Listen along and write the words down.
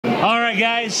All right,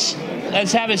 guys,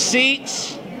 let's have a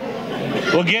seat.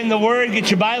 We'll get in the Word. Get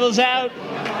your Bibles out.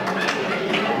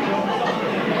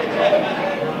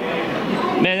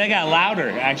 Man, that got louder,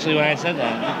 actually, when I said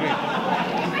that.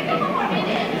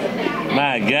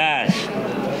 My gosh.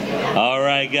 All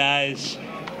right, guys.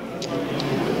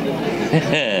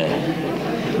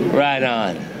 Right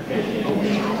on.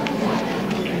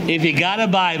 If you got a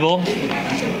Bible,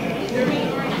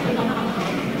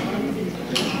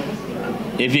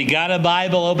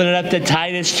 open it up to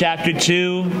Titus chapter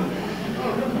 2.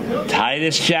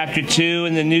 Titus chapter 2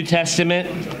 in the New Testament.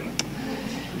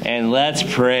 And let's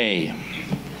pray.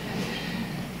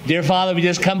 Dear Father, we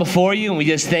just come before you and we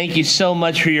just thank you so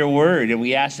much for your word. And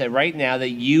we ask that right now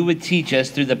that you would teach us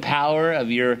through the power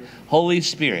of your Holy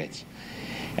Spirit.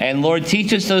 And Lord,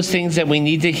 teach us those things that we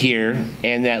need to hear.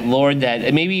 And that, Lord,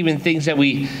 that maybe even things that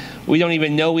we don't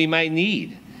even know we might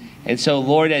need. And so,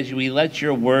 Lord, as we let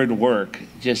your word work,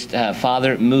 just,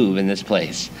 Father, move in this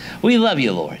place. We love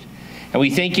you, Lord. And we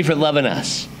thank you for loving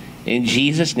us. In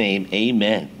Jesus' name,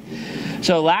 amen.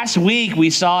 So last week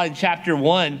we saw in chapter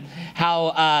 1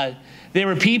 how there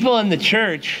were people in the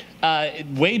church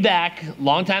way back,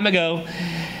 long time ago,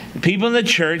 people in the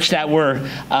church that were,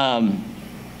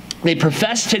 they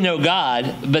professed to know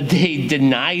God, but they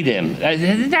denied him.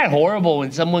 Isn't that horrible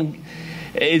when someone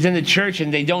is in the church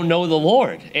and they don't know the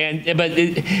Lord? But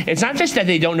it's not just that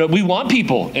they don't know. We want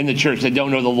people in the church that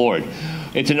don't know the Lord.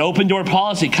 It's an open door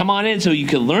policy. Come on in so you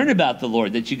can learn about the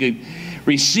Lord, that you could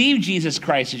receive Jesus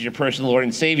Christ as your personal Lord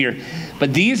and Savior.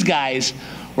 But these guys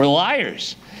were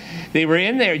liars. They were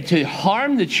in there to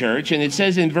harm the church. And it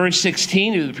says in verse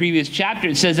 16 of the previous chapter,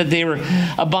 it says that they were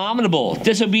abominable,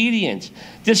 disobedient,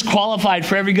 disqualified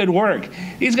for every good work.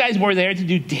 These guys were there to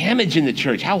do damage in the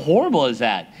church. How horrible is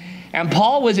that? And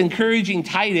Paul was encouraging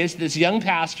Titus, this young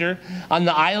pastor on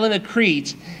the island of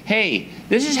Crete, hey,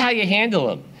 this is how you handle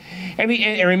them. And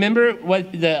remember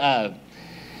what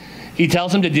he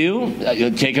tells him to do?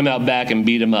 Take him out back and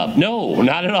beat him up. No,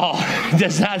 not at all. It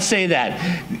does not say that.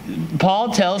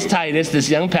 Paul tells Titus, this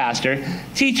young pastor,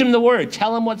 teach him the word.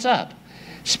 Tell him what's up.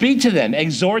 Speak to them.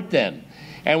 Exhort them.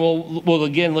 And we'll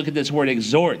again look at this word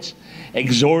exhort.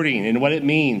 Exhorting and what it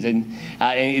means. And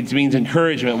it means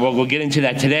encouragement. We'll get into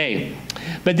that today.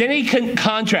 But then he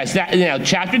contrasts that. Now,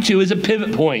 chapter 2 is a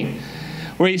pivot point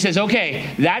where he says, okay,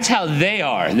 that's how they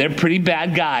are. They're pretty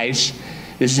bad guys.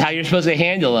 This is how you're supposed to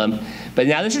handle them. But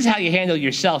now this is how you handle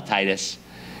yourself, Titus.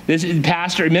 This is,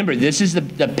 pastor, remember, this is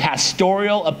the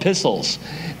pastoral epistles.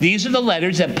 These are the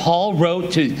letters that Paul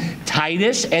wrote to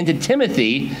Titus and to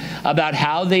Timothy about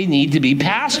how they need to be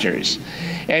pastors.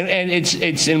 And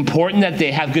it's important that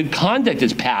they have good conduct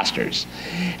as pastors.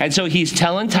 And so he's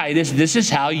telling Titus, this is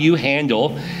how you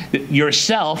handle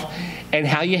yourself and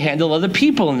how you handle other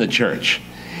people in the church.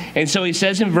 And so he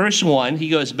says in verse 1, he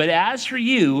goes, but as for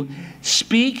you,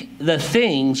 speak the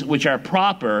things which are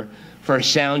proper for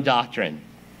sound doctrine.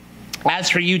 As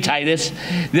for you, Titus,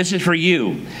 this is for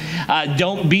you.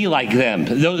 Don't be like them.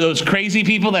 Those crazy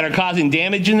people that are causing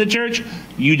damage in the church,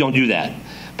 you don't do that.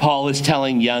 Paul is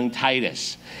telling young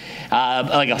Titus,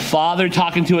 like a father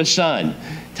talking to a son.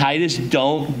 Titus,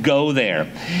 don't go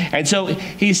there. And so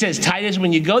he says, Titus,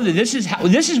 when you go there, this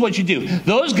is what you do.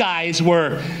 Those guys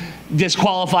were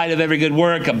disqualified of every good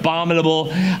work, abominable,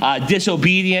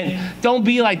 disobedient. Don't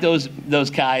be like those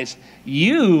guys.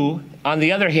 You, on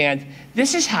the other hand,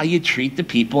 this is how you treat the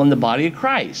people in the body of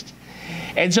Christ.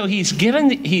 And so he's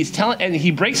telling, and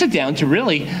he breaks it down to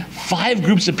really 5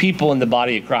 groups of people in the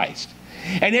body of Christ.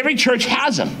 And every church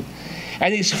has them.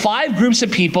 And these 5 groups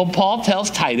of people, Paul tells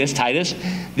Titus,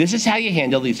 this is how you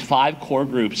handle these 5 core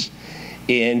groups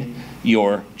in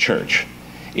your church,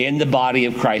 in the body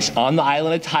of Christ. On the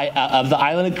island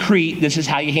of Crete, this is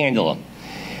how you handle them.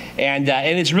 And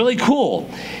it's really cool.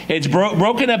 It's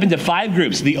broken up into 5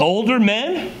 groups. The older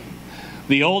men,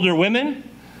 the older women,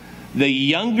 the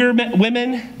younger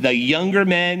women, the younger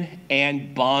men,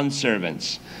 and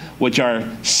bondservants, which are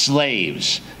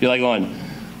slaves. You're like going,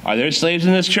 are there slaves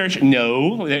in this church?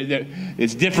 No.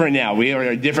 It's different now. We are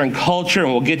a different culture,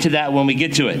 and we'll get to that when we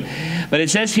get to it. But it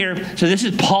says here, so this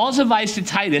is Paul's advice to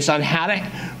Titus on how to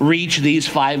reach these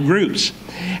 5 groups.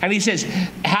 And he says,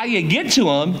 how you get to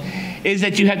them is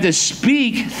that you have to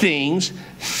speak things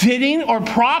fitting or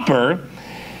proper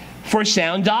for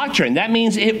sound doctrine. That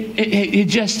means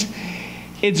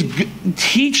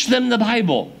teach them the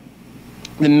Bible.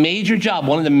 The major job,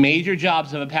 one of the major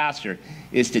jobs of a pastor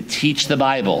is to teach the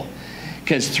Bible.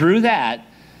 Because through that,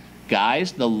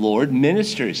 guys, the Lord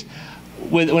ministers.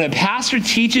 When a pastor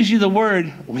teaches you the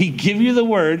word, we give you the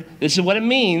word. This is what it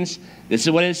means. This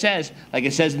is what it says. Like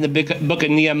it says in the book of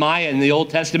Nehemiah in the Old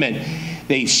Testament.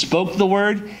 they spoke the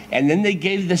word, and then they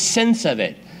gave the sense of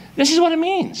it. This is what it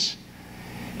means.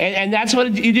 And that's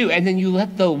what you do. And then you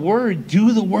let the word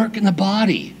do the work in the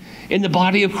body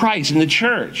of Christ, in the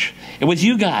church, and with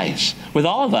you guys, with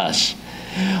all of us.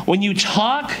 When you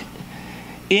talk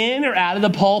in or out of the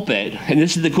pulpit, and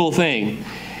this is the cool thing,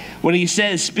 when he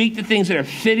says, speak the things that are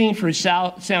fitting for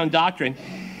sound doctrine,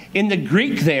 in the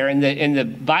Greek there, in the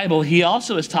Bible, he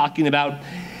also is talking about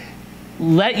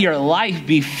let your life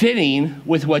be fitting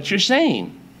with what you're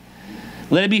saying.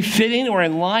 Let it be fitting or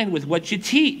in line with what you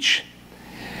teach.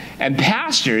 And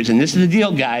pastors, and this is the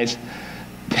deal, guys,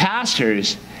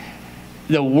 pastors,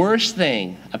 the worst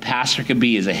thing a pastor could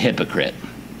be is a hypocrite.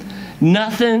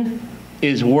 Nothing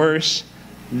is worse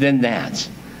than that.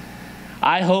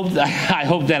 I hope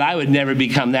that I would never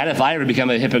become that. If I ever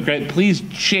become a hypocrite, please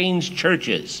change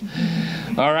churches.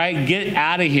 All right? Get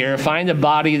out of here. Find a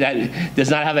body that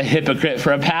does not have a hypocrite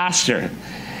for a pastor.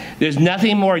 There's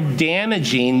nothing more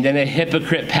damaging than a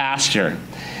hypocrite pastor.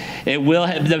 It will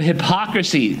have the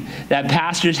hypocrisy that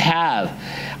pastors have.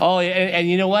 Oh, and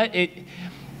you know what?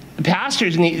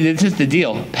 Pastors need, this is the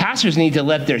deal. Pastors need to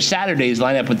let their Saturdays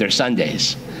line up with their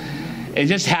Sundays. It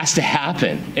just has to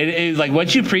happen. It's like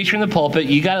what you preach from the pulpit,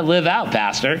 you got to live out,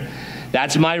 pastor.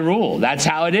 That's my rule. That's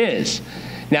how it is.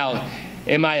 Now,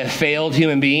 am I a failed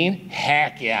human being?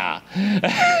 Heck yeah.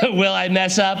 Will I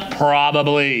mess up?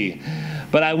 Probably.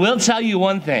 But I will tell you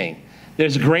one thing.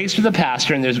 There's grace for the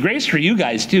pastor, and there's grace for you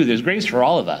guys too. There's grace for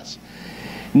all of us.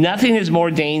 Nothing is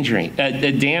more damaging,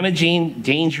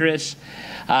 dangerous.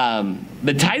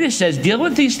 But Titus says, deal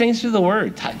with these things through the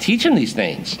word. Teach them these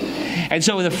things. And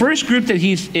so the first group that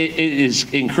he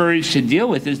is encouraged to deal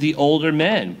with is the older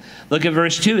men. Look at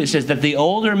verse 2. It says that the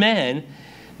older men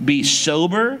be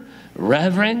sober,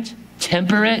 reverent,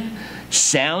 temperate,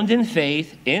 sound in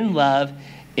faith, in love,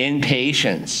 in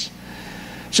patience.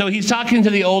 So he's talking to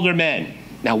the older men.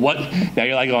 Now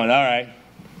you're like going, all right,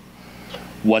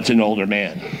 what's an older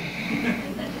man?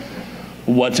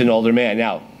 What's an older man?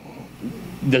 Now,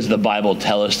 does the Bible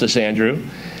tell us this, Andrew?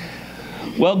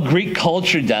 Well, Greek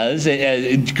culture does.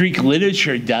 Greek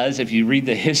literature does. If you read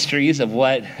the histories of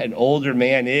what an older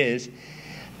man is,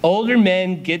 older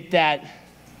men get that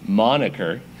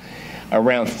moniker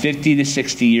around 50 to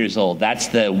 60 years old. That's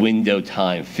the window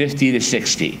time, 50 to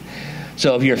 60.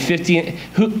 So if you're 50,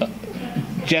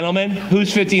 gentlemen,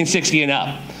 who's 50 and 60 and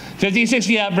up? 50 and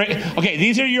 60 up. Okay,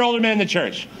 these are your older men in the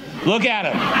church. Look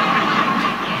at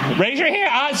them. Raise your hand.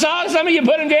 I saw some of you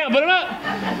put them down. Put them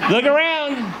up. Look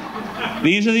around.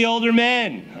 These are the older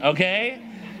men, okay?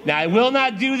 Now, I will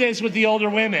not do this with the older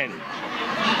women.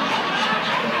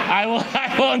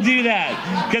 I won't do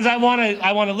that because I want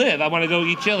to live. I want to go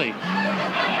eat chili.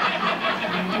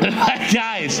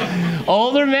 Guys,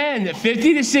 older men,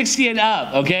 50 to 60 and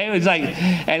up, okay? It's like,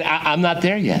 and I'm not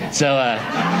there yet. So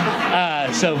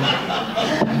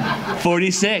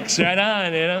 46, right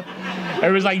on, you know?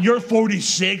 Everybody's like, you're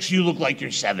 46, you look like you're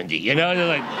 70, you know? They're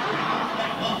like,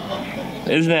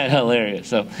 isn't that hilarious?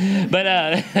 So, but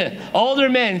older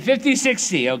men, 50,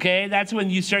 60, okay? That's when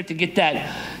you start to get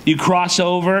that, you cross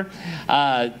over.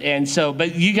 And so,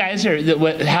 but you guys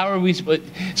are, how are we,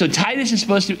 so Titus is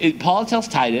supposed to, Paul tells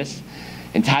Titus,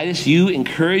 and Titus, you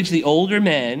encourage the older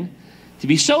men to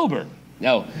be sober.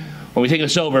 Now, when we think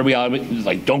of sober, we always,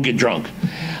 like, don't get drunk.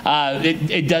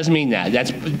 It does mean that.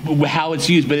 That's how it's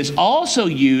used. But it's also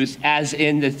used as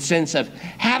in the sense of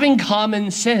having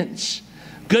common sense,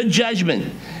 good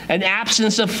judgment, an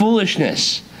absence of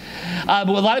foolishness. But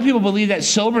a lot of people believe that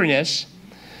soberness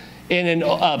in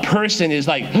a person is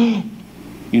like,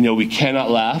 you know, we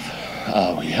cannot laugh.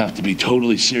 We have to be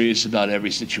totally serious about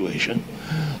every situation.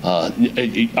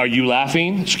 Are you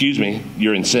laughing? Excuse me,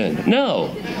 you're in sin.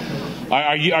 No.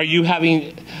 Are you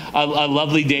having a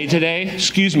lovely day today?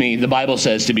 Excuse me, the Bible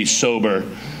says to be sober.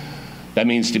 That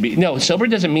means to be, no, sober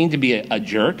doesn't mean to be a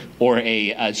jerk, or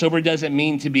sober doesn't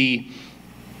mean to be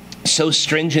so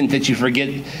stringent that you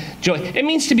forget joy. It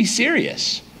means to be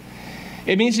serious.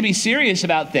 It means to be serious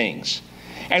about things.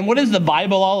 And what is the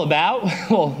Bible all about?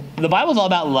 Well, the Bible's all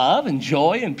about love and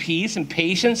joy and peace and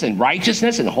patience and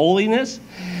righteousness and holiness.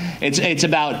 It's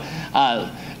about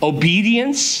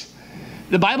obedience.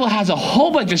 The Bible has a whole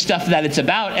bunch of stuff that it's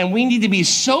about, and we need to be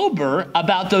sober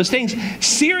about those things,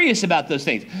 serious about those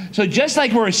things. So just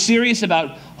like we're serious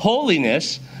about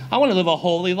holiness, I want to live a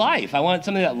holy life. I want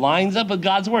something that lines up with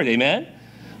God's word, amen?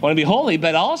 I want to be holy,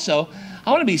 but also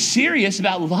I want to be serious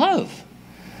about love.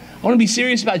 I want to be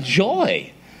serious about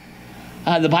joy.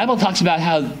 The Bible talks about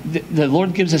how the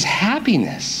Lord gives us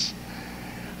happiness.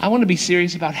 I want to be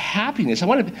serious about happiness. I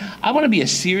want to be a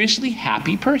seriously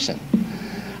happy person.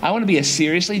 I want to be a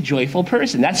seriously joyful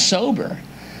person. That's sober.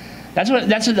 That's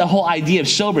what the whole idea of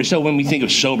sober. So when we think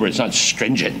of sober, it's not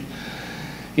stringent.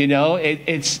 You know,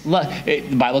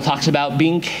 the Bible talks about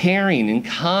being caring and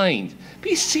kind.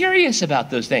 Be serious about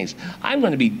those things. I'm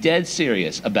going to be dead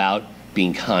serious about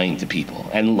being kind to people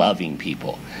and loving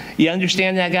people. You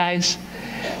understand that, guys?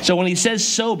 So when he says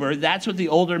sober, that's what the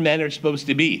older men are supposed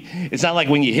to be. It's not like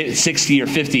when you hit 60 or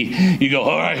 50, you go,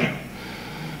 all right,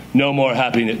 no more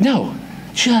happiness. No,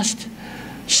 just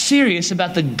serious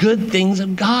about the good things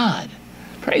of God.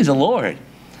 Praise the Lord.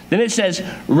 Then it says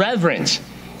reverence.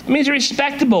 It means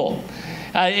respectable.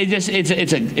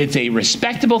 It's a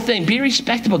respectable thing. Be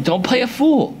respectable. Don't play a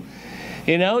fool.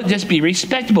 You know, just be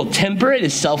respectable. Temperate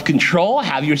is self-control.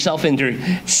 Have yourself under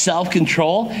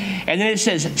self-control. And then it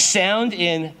says sound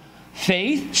in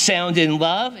faith, sound in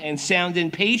love, and sound in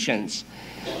patience.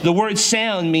 The word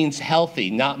sound means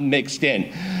healthy, not mixed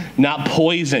in, not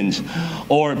poisoned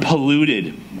or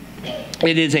polluted.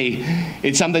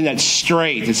 It's something that's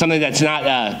straight. It's something that's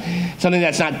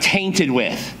not tainted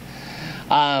with.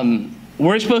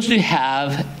 We're supposed to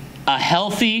have a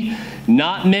healthy,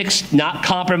 not mixed, not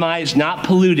compromised, not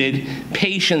polluted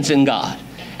patience in God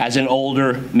as an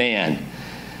older man.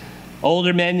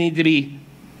 Older men need to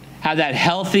have that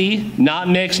healthy, not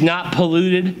mixed, not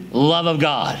polluted love of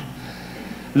God.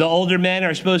 The older men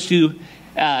are supposed to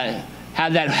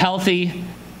have that healthy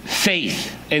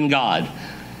faith in God,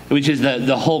 which is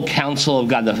the whole counsel of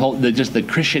God, just the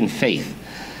Christian faith.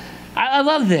 I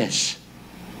love this.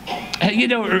 You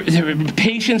know,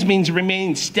 patience means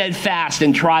remaining steadfast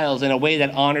in trials in a way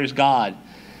that honors God.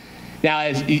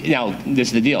 Now, this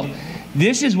is the deal.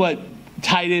 This is what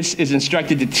Titus is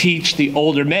instructed to teach the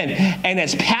older men. And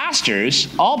as pastors,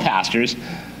 all pastors,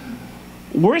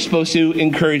 we're supposed to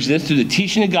encourage this through the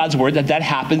teaching of God's word, that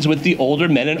happens with the older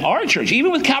men in our church,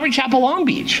 even with Calvary Chapel Long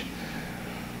Beach.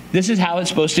 This is how it's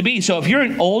supposed to be. So if you're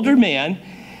an older man,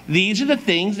 these are the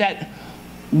things that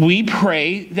we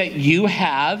pray that you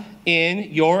have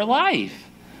in your life.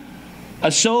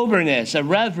 A soberness, a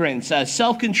reverence, a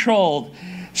self-controlled,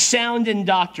 sound in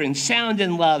doctrine, sound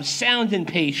in love, sound in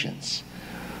patience.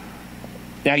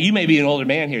 Now, you may be an older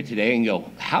man here today and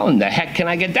go, how in the heck can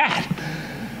I get that?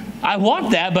 I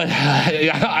want that, but how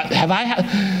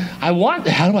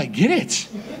do I get it?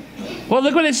 Well,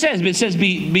 look what it says. It says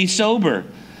be sober.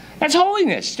 That's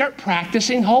holiness. Start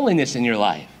practicing holiness in your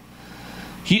life.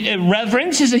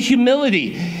 Reverence is a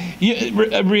humility.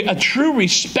 A true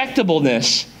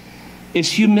respectableness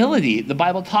is humility. The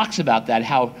Bible talks about that,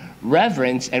 how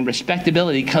reverence and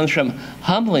respectability comes from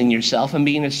humbling yourself and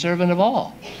being a servant of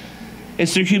all.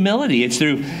 It's through humility. It's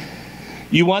through,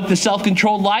 you want the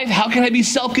self-controlled life? How can I be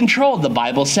self-controlled? The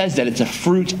Bible says that it's a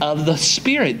fruit of the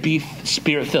Spirit. Be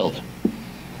Spirit-filled.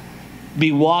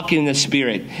 Be walking in the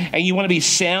Spirit. And you want to be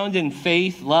sound in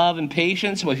faith, love, and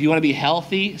patience. Well, if you want to be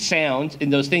healthy, sound in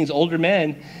those things, older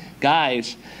men,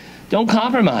 guys, don't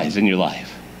compromise in your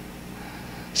life.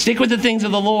 Stick with the things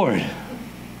of the Lord.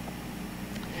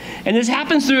 And this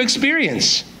happens through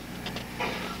experience.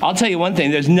 I'll tell you one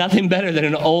thing. There's nothing better than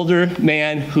an older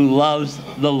man who loves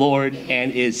the Lord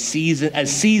and is a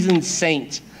seasoned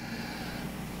saint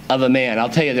of a man. I'll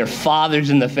tell you, they're fathers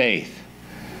in the faith.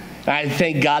 I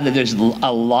thank God that there's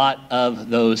a lot of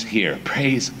those here.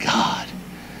 Praise God.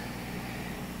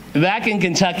 Back in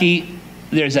Kentucky,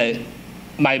 there's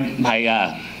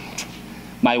my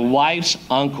wife's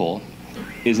uncle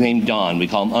is named Don. We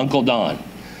call him Uncle Don,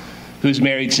 who's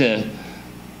married to,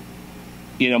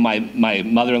 my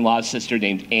mother-in-law's sister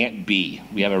named Aunt B.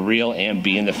 We have a real Aunt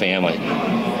B in the family.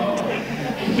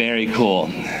 Very cool.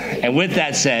 And with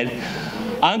that said,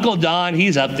 Uncle Don,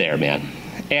 he's up there, man.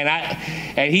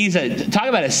 And he's talk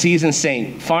about a seasoned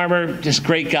saint, farmer, just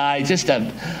great guy, just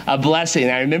a blessing.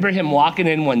 I remember him walking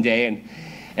in one day, and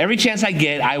every chance I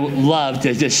get, I would love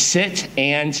to just sit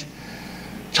and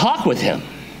talk with him.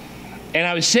 And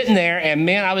I was sitting there, and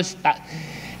man,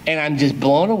 I'm just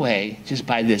blown away just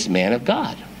by this man of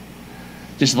God.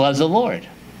 Just loves the Lord.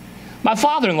 My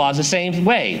father-in-law is the same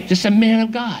way, just a man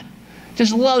of God.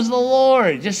 Just loves the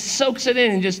Lord, just soaks it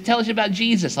in and just tells you about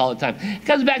Jesus all the time. It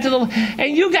comes back to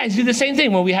and you guys do the same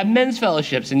thing when we have men's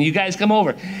fellowships and you guys come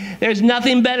over. There's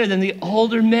nothing better than the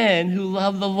older men who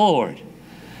love the Lord.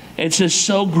 It's just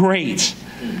so great.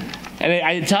 And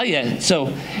I tell you,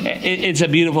 so it's a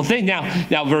beautiful thing.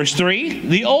 Now verse 3,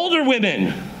 the older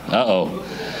women. Uh-oh.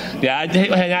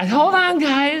 Yeah, hold on,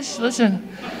 guys. Listen.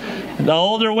 The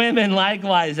older women,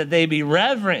 likewise, that they be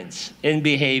reverent in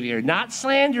behavior, not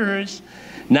slanderers,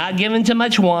 not given to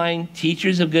much wine,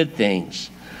 teachers of good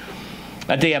things.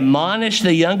 That they admonish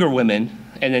the younger women,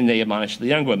 and then they admonish the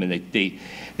younger women. They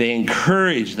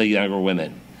encourage the younger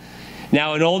women.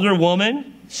 Now, an older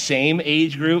woman, same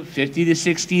age group, 50 to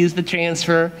 60 is the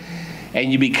transfer,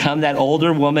 and you become that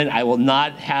older woman. I will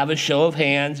not have a show of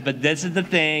hands, but this is the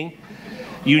thing.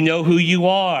 You know who you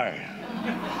are.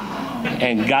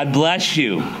 And God bless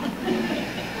you.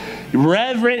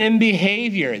 Reverent in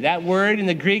behavior. That word in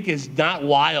the Greek is not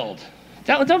wild.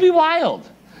 Don't be wild.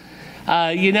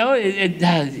 I'll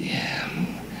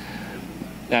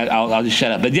just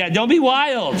shut up. But yeah, don't be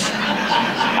wild.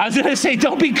 I was going to say,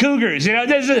 don't be cougars.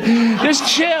 Just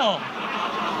chill.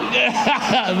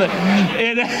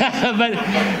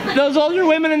 but those older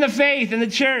women in the faith, in the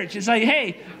church, it's like,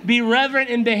 hey, be reverent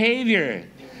in behavior.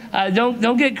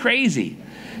 Don't get crazy.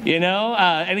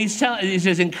 And he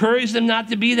says, encourage them not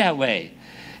to be that way.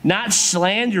 Not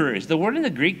slanderers. The word in the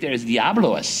Greek there is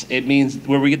diabolos. It means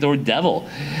where we get the word devil.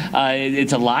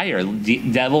 It's a liar.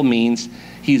 Devil means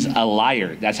he's a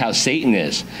liar. That's how Satan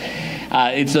is.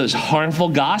 It's those harmful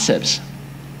gossips.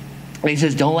 And he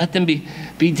says, don't let them be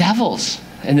devils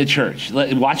in the church.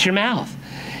 Watch your mouth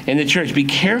in the church. Be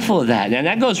careful of that. And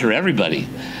that goes for everybody.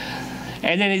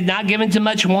 And then he's not given too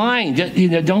much wine.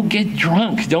 Don't get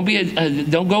drunk.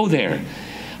 Don't go there.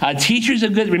 Teachers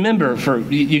of good. Remember,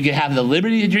 you can have the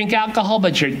liberty to drink alcohol,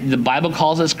 but the Bible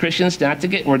calls us Christians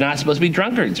we're not supposed to be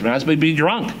drunkards. We're not supposed to be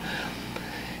drunk.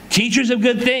 Teachers of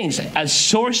good things, a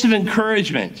source of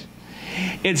encouragement.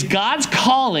 It's God's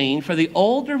calling for the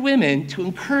older women to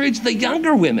encourage the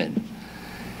younger women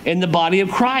in the body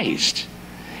of Christ.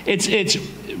 It's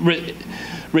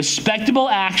respectable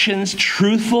actions,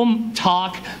 truthful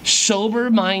talk,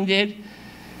 sober-minded,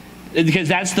 because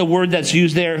that's the word that's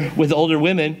used there with older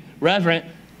women, reverent.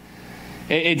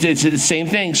 It's the same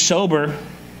thing, sober.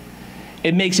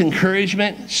 It makes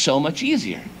encouragement so much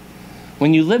easier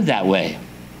when you live that way.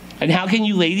 And how can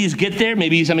you ladies get there?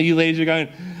 Maybe some of you ladies are going,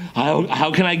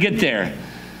 how can I get there?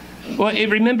 Well,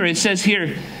 remember, it says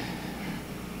here,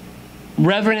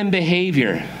 reverent in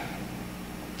behavior.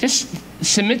 Just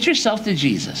submit yourself to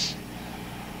Jesus.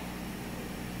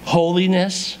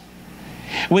 Holiness.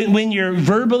 When you're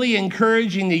verbally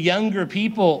encouraging the younger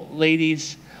people,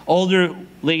 ladies, older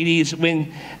ladies,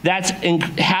 when that's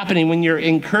happening, when you're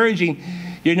encouraging,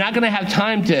 you're not going to have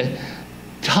time to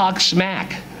talk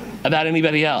smack about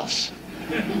anybody else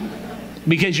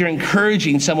because you're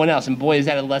encouraging someone else. And boy, is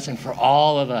that a lesson for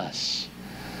all of us.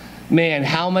 Man,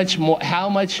 how much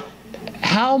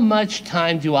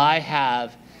time do I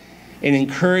have in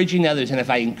encouraging others? And if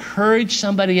I encourage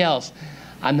somebody else,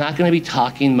 I'm not going to be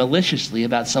talking maliciously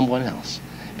about someone else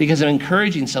because I'm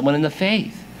encouraging someone in the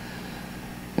faith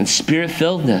and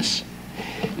spirit-filledness.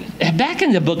 Back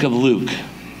in the book of Luke,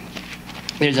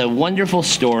 there's a wonderful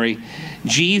story.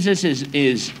 Jesus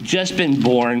is just been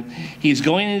born. He's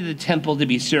going into the temple to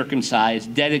be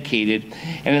circumcised, dedicated.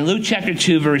 And in Luke chapter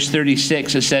 2, verse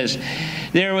 36, it says,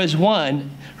 there was one,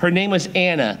 her name was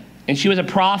Anna, and she was a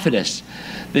prophetess,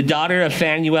 the daughter of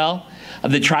Phanuel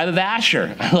of the tribe of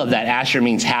Asher. I love that. Asher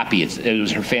means happy. It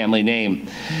was her family name.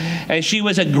 And she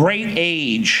was a great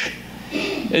age.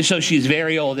 And so she's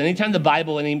very old. Anytime the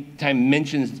Bible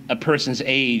mentions a person's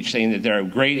age, saying that they're a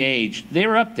great age, they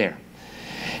were up there.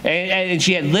 And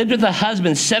she had lived with a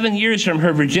husband 7 years from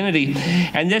her virginity.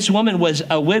 And this woman was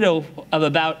a widow of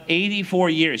about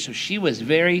 84 years. So she was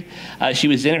she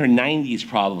was in her 90s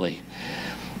probably.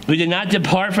 Who did not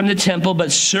depart from the temple,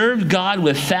 but served God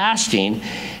with fasting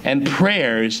and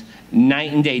prayers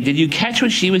night and day. Did you catch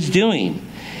what she was doing?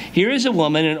 Here is a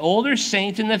woman, an older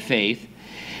saint in the faith.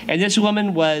 And this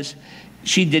woman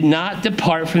she did not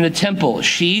depart from the temple.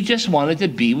 She just wanted to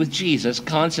be with Jesus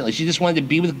constantly. She just wanted to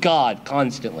be with God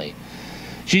constantly.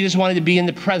 She just wanted to be in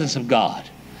the presence of God.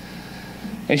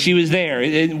 And she was there.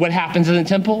 And what happens in the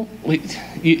temple?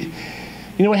 You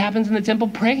know what happens in the temple?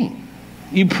 Praying.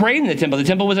 You prayed in the temple. The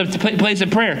temple was a place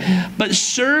of prayer. But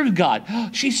served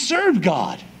God. She served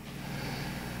God.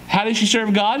 How did she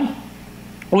serve God?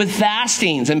 With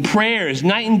fastings and prayers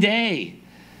night and day.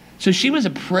 So she was a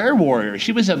prayer warrior.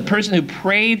 She was a person who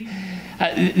prayed.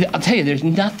 I'll tell you,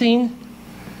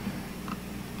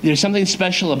 there's something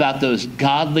special about those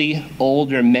godly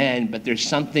older men, but there's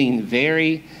something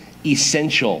very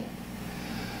essential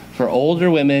for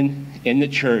older women in the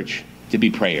church to be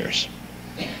prayers.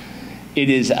 It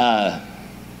is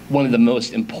one of the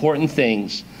most important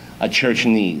things a church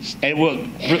needs.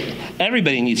 And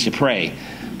everybody needs to pray,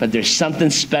 but there's something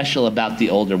special about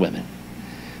the older women.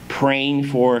 Praying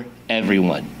for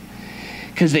everyone.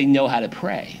 Because they know how to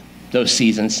pray. Those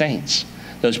seasoned saints.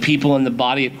 Those people in the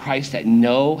body of Christ that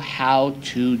know how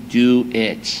to do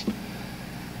it.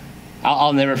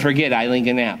 I'll never forget Eileen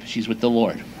Gannap. She's with the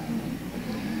Lord.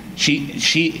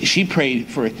 She prayed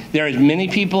for... There are many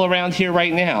people around here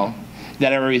right now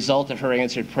that are a result of her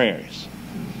answered prayers.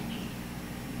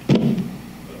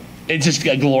 It's just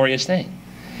a glorious thing.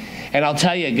 And I'll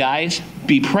tell you, guys,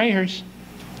 be prayers.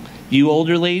 You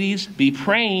older ladies, be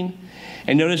praying.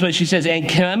 And notice what she says, and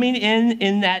coming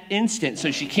in that instant.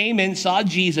 So she came in, saw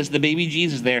Jesus, the baby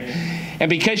Jesus there. And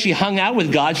because she hung out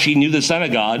with God, she knew the Son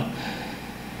of God.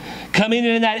 Coming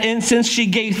in that instant, she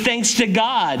gave thanks to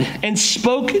God and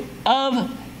spoke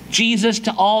of Jesus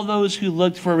to all those who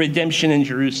looked for redemption in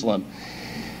Jerusalem.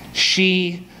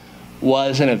 She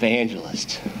was an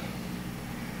evangelist.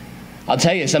 I'll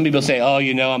tell you, some people say, oh,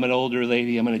 you know, I'm an older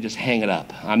lady. I'm going to just hang it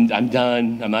up. I'm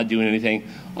done. I'm not doing anything.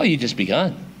 Oh, you just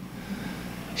begun.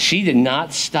 She did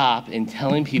not stop in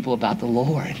telling people about the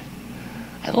Lord.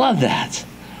 I love that.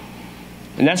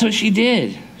 And that's what she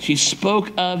did. She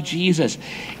spoke of Jesus,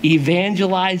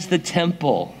 evangelized the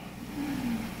temple.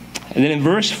 And then in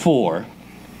verse 4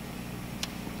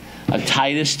 of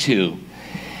Titus 2,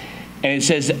 and it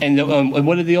says, and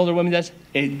what did the older woman do?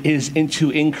 It is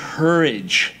to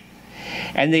encourage.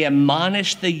 And they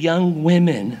admonish the young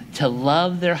women to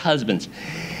love their husbands.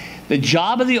 The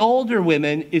job of the older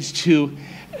women is to,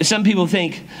 some people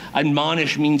think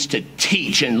admonish means to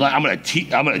teach, and I'm going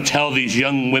to tell these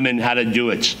young women how to do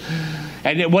it.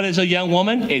 And what is a young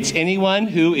woman? It's anyone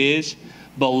who is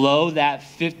below that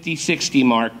 50, 60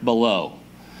 mark below.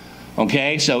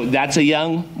 Okay, so that's a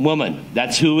young woman.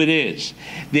 That's who it is.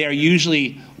 They are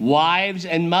usually wives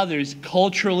and mothers,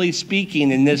 culturally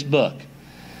speaking, in this book.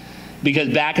 Because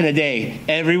back in the day,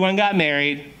 everyone got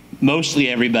married, mostly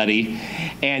everybody,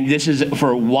 and this is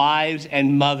for wives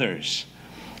and mothers.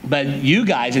 But you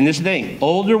guys, and this is the thing,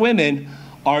 older women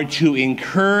are to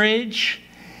encourage,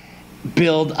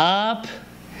 build up,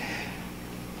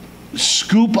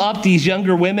 scoop up these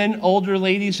younger women, older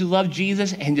ladies who love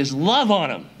Jesus, and just love on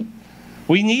them.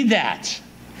 We need that.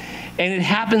 And it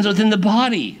happens within the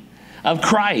body of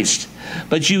Christ.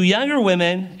 But you younger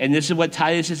women, and this is what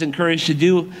Titus is encouraged to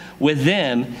do with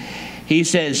them, he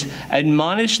says,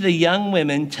 admonish the young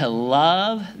women to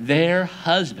love their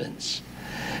husbands,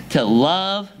 to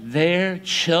love their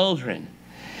children,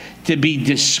 to be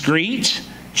discreet,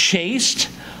 chaste,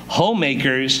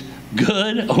 homemakers,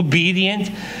 good,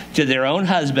 obedient to their own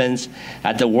husbands,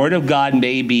 that the word of God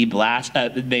may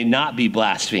not be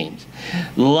blasphemed.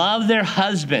 Love their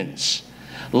husbands.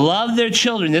 Love their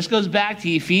children. This goes back to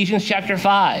Ephesians chapter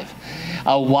 5.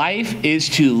 A wife is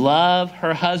to love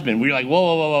her husband. We're like, whoa,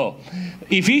 whoa, whoa, whoa.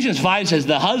 Ephesians 5 says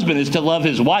the husband is to love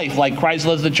his wife like Christ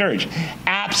loves the church.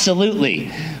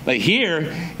 Absolutely. But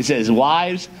here it says,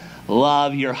 wives,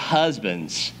 love your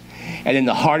husbands. And then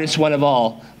the hardest one of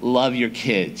all, love your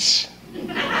kids.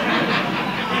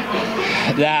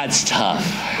 That's tough,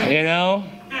 you know?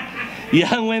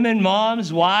 Young women,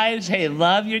 moms, wives, hey,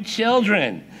 love your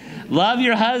children. Love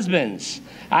your husbands.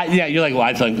 Yeah, you're like, well,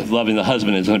 I think loving the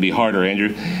husband is going to be harder,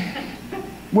 Andrew.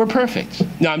 We're perfect.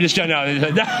 No, I'm just joking. No.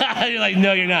 You're like,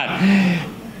 no, you're not.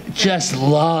 Just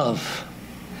love.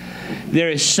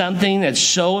 There is something that's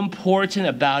so important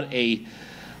about a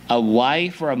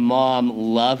wife or a mom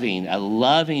loving, a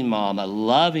loving mom, a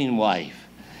loving wife.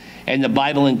 And the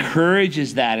Bible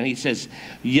encourages that. And he says,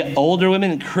 older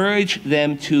women, encourage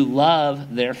them to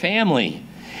love their family.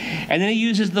 And then he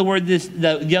uses the word,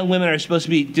 the young women are supposed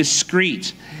to be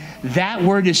discreet. That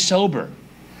word is sober.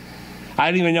 I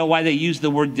don't even know why they use the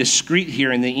word discreet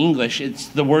here in the English. It's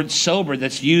the word sober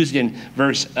that's used in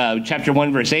chapter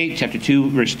 1, verse 8, chapter 2,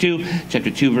 verse 2,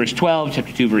 chapter 2, verse 12,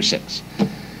 chapter 2, verse 6.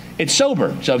 It's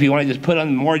sober. So if you want to just put on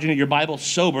the margin of your Bible,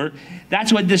 sober,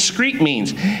 that's what discreet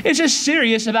means. It's just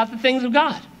serious about the things of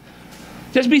God.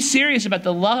 Just be serious about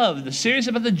the love, serious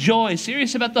about the joy,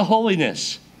 serious about the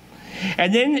holiness.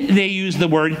 And then they use the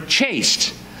word chaste,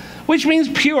 which means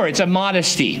pure. It's a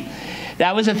modesty.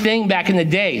 That was a thing back in the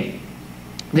day.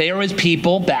 There was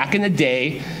people back in the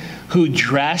day who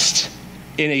dressed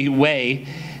in a way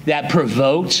that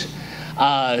provoked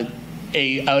an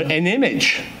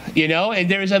image, you know, and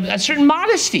there's a certain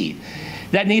modesty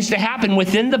that needs to happen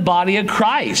within the body of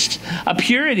Christ. A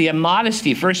purity, a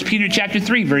modesty. 1 Peter chapter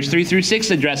 3, verse 3 through 6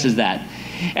 addresses that.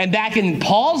 And back in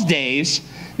Paul's days,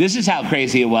 this is how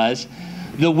crazy it was.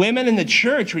 The women in the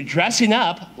church were dressing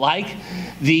up like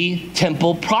the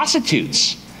temple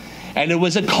prostitutes. And it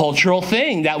was a cultural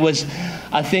thing. That was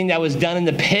a thing that was done in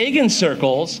the pagan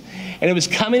circles. And it was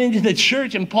coming into the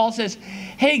church. And Paul says,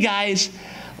 hey guys,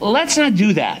 let's not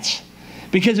do that.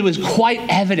 Because it was quite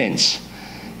evident.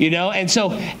 You know, and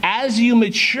so as you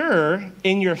mature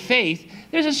in your faith,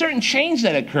 there's a certain change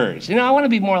that occurs. You know, I want to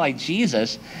be more like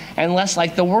Jesus and less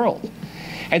like the world.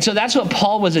 And so that's what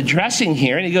Paul was addressing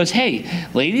here. And he goes, hey,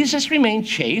 ladies, just remain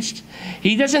chaste.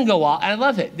 He doesn't go off. I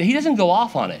love it. He doesn't go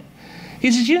off on it.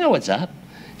 He says, you know what's up.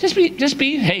 Just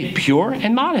be, hey, pure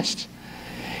and modest.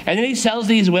 And then he tells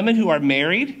these women who are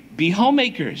married, be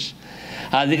homemakers.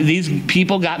 These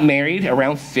people got married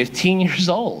around 15 years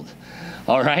old.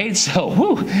 All right, so,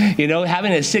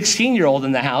 having a 16-year-old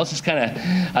in the house is kind of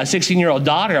a 16-year-old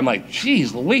daughter. I'm like,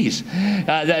 geez, Louise.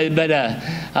 I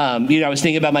was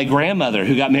thinking about my grandmother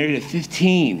who got married at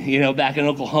 15, back in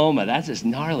Oklahoma. That's just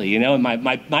gnarly, And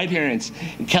my parents,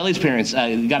 Kelly's parents,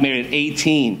 got married at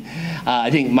 18. I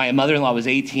think my mother-in-law was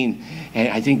 18, and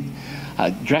I think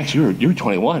Drex, you're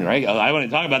 21, right? I want to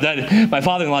talk about that. My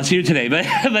father-in-law's here today, but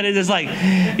it's just like,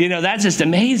 that's just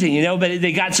amazing, But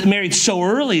they got married so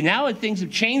early. Now things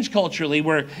have changed culturally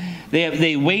where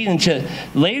they wait until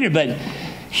later. But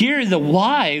here, the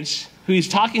wives who he's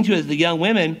talking to as the young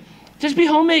women, just be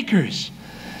homemakers.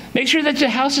 Make sure that the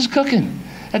house is cooking,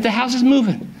 that the house is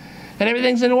moving, that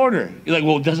everything's in order. You're like,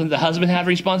 well, doesn't the husband have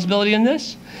responsibility in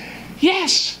this?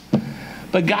 Yes.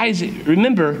 But guys,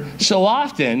 remember, so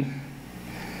often,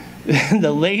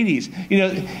 the ladies,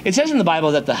 it says in the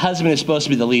Bible that the husband is supposed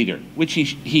to be the leader, which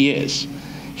he is.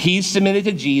 He's submitted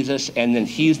to Jesus, and then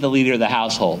he's the leader of the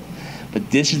household.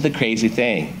 But this is the crazy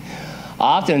thing.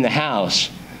 Often in the house,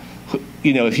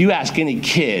 if you ask any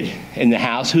kid in the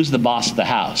house, who's the boss of the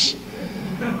house?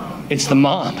 It's the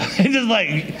mom. It's just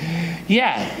like,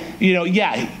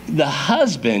 the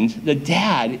husband, the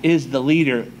dad is the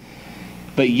leader.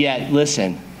 But yet,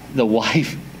 listen, the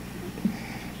wife,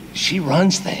 she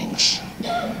runs things.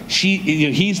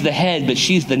 He's the head, but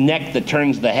she's the neck that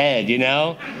turns the head,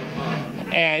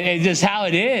 And it's just how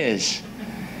it is.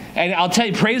 And I'll tell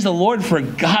you, praise the Lord for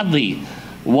godly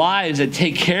wives that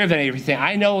take care of everything.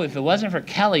 I know if it wasn't for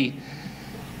Kelly,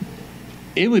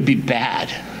 it would be bad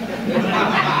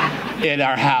in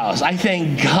our house. I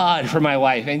thank God for my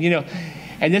wife. And,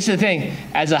 and this is the thing.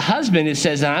 As a husband, it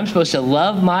says that I'm supposed to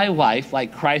love my wife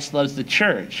like Christ loves the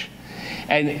church.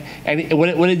 And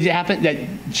what did happen? That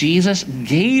Jesus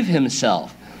gave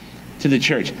himself to the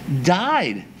church,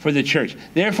 died for the church.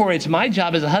 Therefore, it's my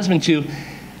job as a husband to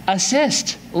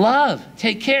assist, love,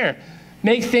 take care,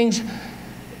 make things.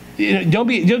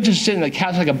 Don't just sit on the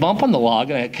couch like a bump on the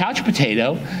log, a couch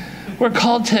potato. We're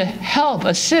called to help,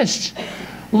 assist,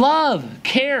 love,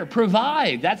 care,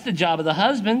 provide. That's the job of the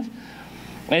husband.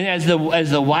 And as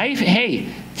the wife,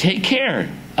 hey, take care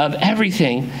of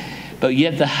everything. But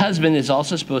yet the husband is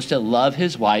also supposed to love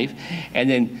his wife, and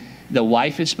then the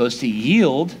wife is supposed to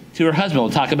yield to her husband.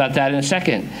 We'll talk about that in a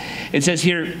second. It says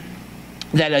here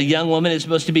that a young woman is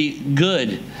supposed to be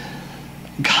good,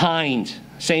 kind,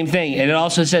 same thing. And it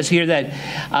also says here that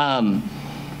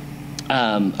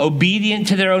obedient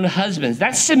to their own husbands.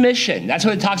 That's submission. That's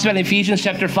what it talks about in Ephesians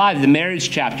chapter 5, the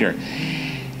marriage chapter.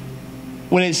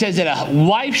 When it says that a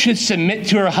wife should submit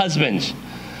to her husband.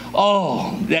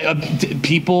 Oh,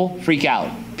 people freak out.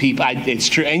 It's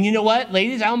true. And you know what,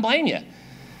 ladies? I don't blame you.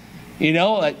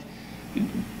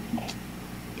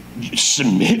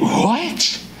 Submit?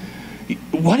 What?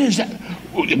 What is that?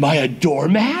 Am I a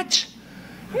doormat?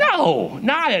 No,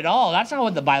 not at all. That's not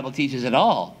what the Bible teaches at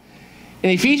all. In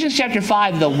Ephesians chapter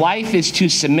 5, the wife is to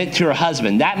submit to her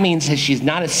husband. That means that she's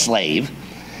not a slave.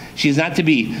 She's not to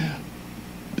be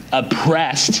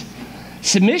oppressed.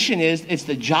 Submission it's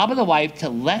the job of the wife to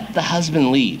let the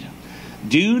husband lead.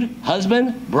 Dude,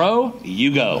 husband, bro,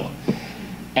 you go.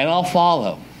 And I'll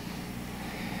follow.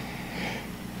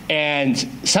 And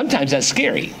sometimes that's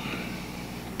scary.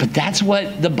 But that's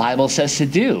what the Bible says to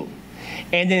do.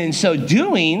 And then in so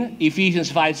doing,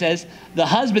 Ephesians 5 says, the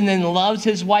husband then loves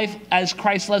his wife as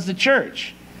Christ loves the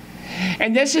church.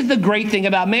 And this is the great thing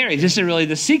about marriage. This is really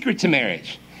the secret to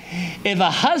marriage. If a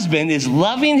husband is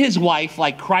loving his wife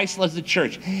like Christ loves the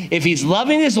church, if he's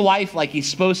loving his wife like he's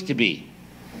supposed to be,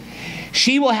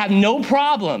 she will have no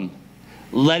problem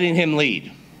letting him lead.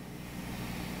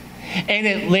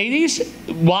 And ladies,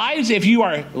 wives, if you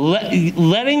are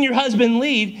letting your husband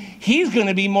lead, he's going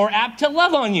to be more apt to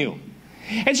love on you.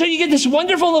 And so you get this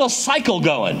wonderful little cycle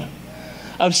going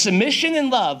of submission and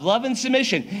love and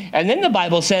submission. And then the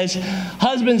Bible says,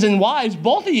 husbands and wives,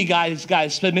 both of you guys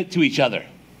submit to each other.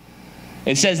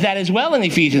 It says that as well in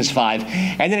Ephesians 5.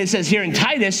 And then it says here in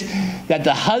Titus that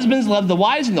the husbands love the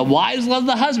wives and the wives love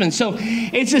the husbands. So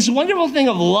it's this wonderful thing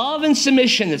of love and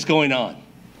submission that's going on.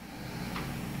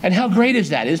 And how great is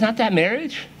that? Is not that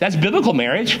marriage? That's biblical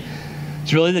marriage.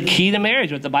 It's really the key to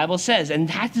marriage, what the Bible says. And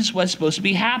that is what's supposed to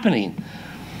be happening.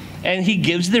 And he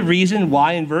gives the reason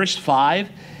why in verse 5.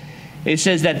 It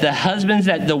says that the husbands,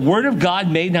 that the word of God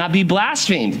may not be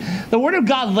blasphemed. The word of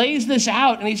God lays this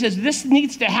out, and he says this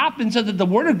needs to happen so that the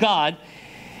word of God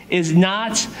is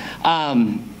not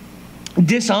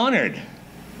dishonored.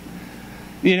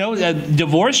 You know,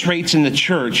 divorce rates in the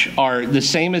church are the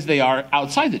same as they are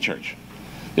outside the church.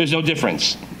 There's no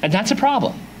difference. And that's a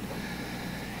problem.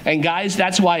 And guys,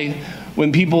 that's why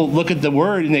when people look at the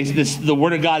Word and the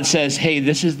Word of God says, hey,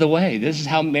 this is the way. This is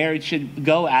how marriage should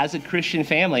go as a Christian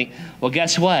family. Well,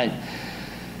 guess what?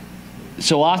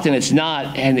 So often it's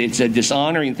not, and it's a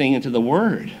dishonoring thing into the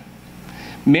Word.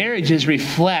 Marriages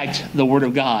reflect the Word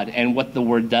of God and what the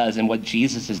Word does and what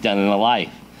Jesus has done in a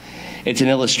life. It's an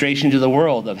illustration to the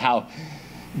world of how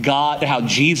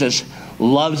Jesus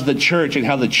loves the church and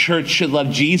how the church should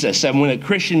love Jesus. And when a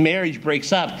Christian marriage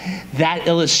breaks up, that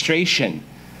illustration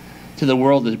to the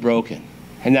world is broken.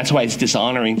 And that's why it's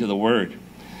dishonoring to the Word.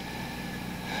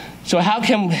 So how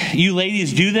can you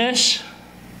ladies do this?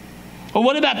 Well,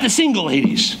 what about the single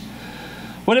ladies?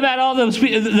 What about all those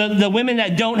the women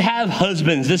that don't have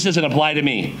husbands? This doesn't apply to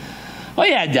me. Oh,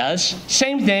 yeah, it does.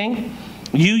 Same thing.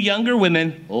 You younger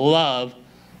women, love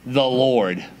the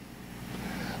Lord.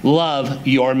 Love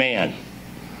your man.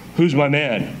 Who's my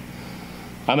man?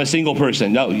 I'm a single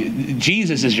person. No,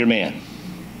 Jesus is your man.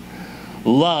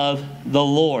 Love the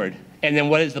Lord. And then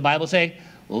what does the Bible say?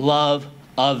 Love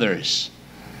others.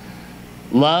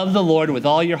 Love the Lord with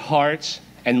all your hearts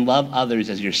and love others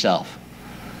as yourself.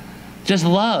 Just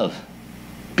love.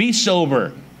 Be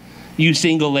sober, you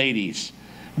single ladies.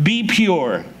 Be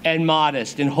pure and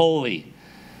modest and holy.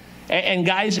 And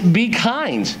guys, be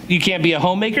kind. You can't be a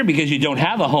homemaker because you don't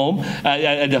have a home,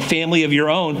 a family of your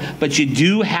own, but you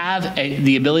do have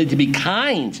the ability to be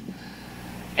kind.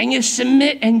 And you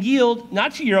submit and yield,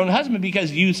 not to your own husband,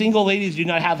 because you single ladies do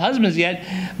not have husbands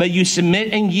yet, but you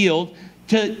submit and yield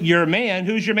to your man.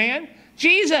 Who's your man?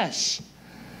 Jesus.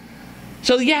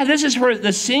 So yeah, this is for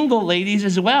the single ladies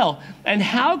as well. And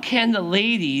how can the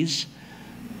ladies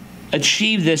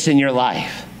achieve this in your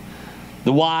life?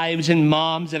 The wives and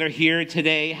moms that are here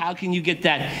today, how can you get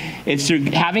that? It's through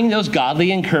having those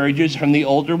godly encouragers from the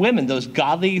older women, those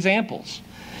godly examples.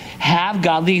 Have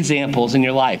godly examples in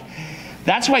your life.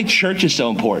 That's why church is so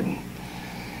important.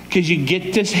 Because you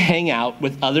get to hang out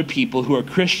with other people who are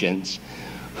Christians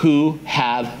who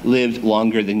have lived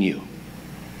longer than you.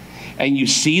 And you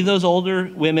see those older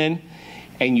women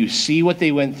and you see what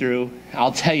they went through.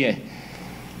 I'll tell you,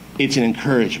 it's an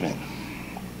encouragement.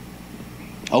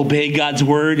 Obey God's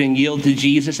word and yield to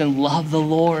Jesus and love the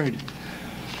Lord.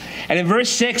 And in verse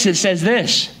 6 it says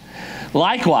this,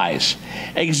 likewise,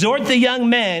 exhort the young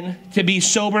men to be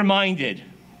sober-minded.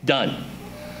 Done.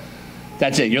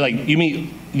 That's it. You're like, you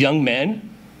mean young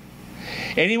men?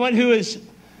 Anyone who is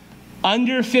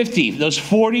under 50, those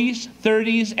 40s,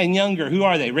 30s, and younger, who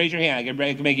are they? Raise your hand.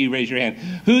 I can make you raise your hand.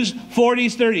 Who's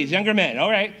 40s, 30s, younger men? All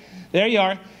right. There you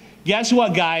are. Guess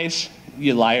what, guys?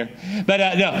 You liar. But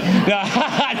no,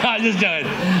 I'm just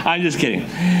joking. I'm just kidding.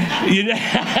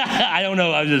 I don't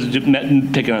know. I was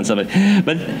just picking on somebody.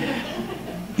 But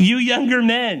you younger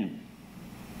men,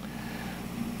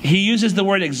 he uses the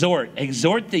word exhort.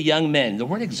 Exhort the young men. The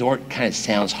word exhort kind of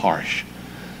sounds harsh.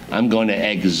 I'm going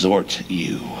to exhort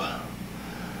you.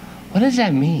 What does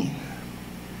that mean?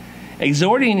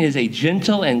 Exhorting is a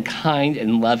gentle and kind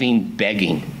and loving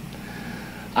begging.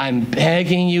 I'm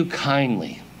begging you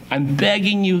kindly. I'm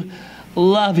begging you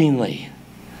lovingly.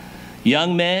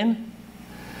 Young men,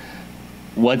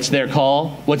 what's their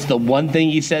call? What's the one thing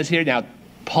he says here? Now,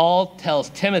 Paul tells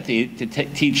Timothy to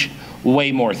teach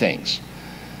way more things.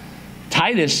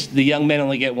 Titus, the young men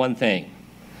only get one thing.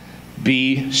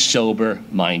 Be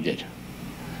sober-minded.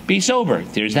 Be sober.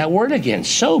 There's that word again,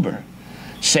 sober.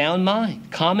 Sound mind,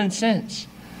 common sense.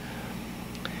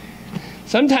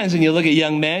 Sometimes when you look at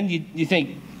young men, you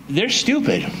think, they're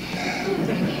stupid.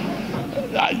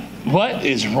 What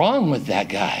is wrong with that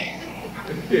guy?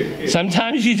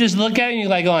 Sometimes you just look at it and you're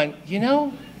like going, you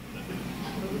know,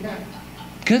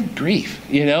 good grief.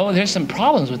 You know, there's some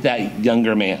problems with that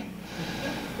younger man.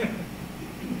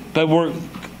 But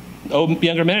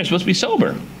younger men are supposed to be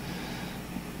sober,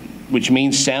 which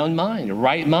means sound mind, a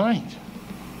right mind.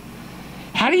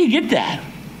 How do you get that?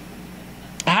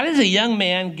 How does a young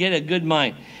man get a good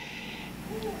mind?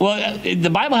 Well, the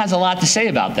Bible has a lot to say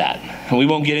about that. And we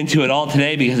won't get into it all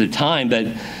today because of time, but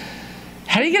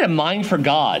how do you get a mind for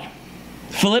God?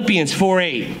 Philippians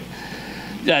 4:8.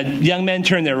 Young men,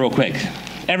 turn there real quick.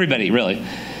 Everybody, really.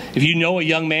 If you know a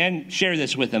young man, share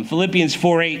this with them. Philippians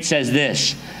 4:8 says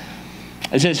this.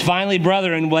 It says, finally,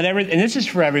 brethren, whatever, and this is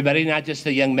for everybody, not just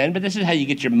the young men, but this is how you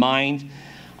get your mind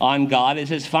on God. It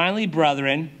says, finally,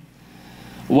 brethren,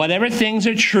 whatever things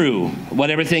are true,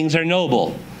 whatever things are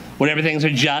noble, whatever things are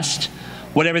just,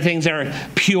 whatever things are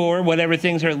pure, whatever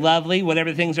things are lovely,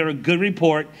 whatever things are a good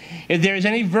report, if there is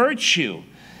any virtue,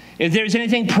 if there is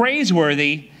anything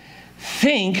praiseworthy,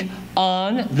 think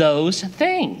on those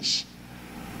things.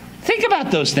 Think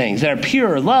about those things that are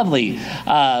pure, lovely,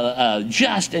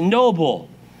 just, and noble.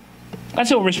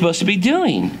 That's what we're supposed to be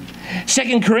doing.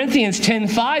 2 Corinthians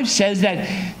 10:5 says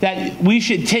that we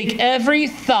should take every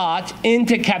thought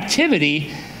into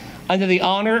captivity under the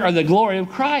honor or the glory of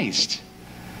Christ.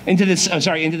 Into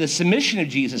the submission of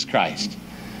Jesus Christ.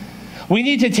 We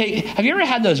need to have you ever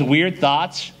had those weird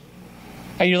thoughts?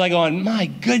 And you're like going, my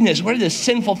goodness, where did this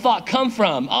sinful thought come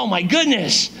from? Oh my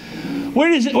goodness. Where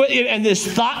does it, and this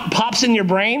thought pops in your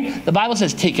brain. The Bible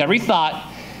says take every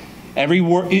thought, every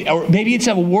word, or maybe it's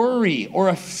a worry or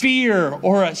a fear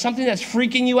or something that's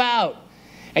freaking you out.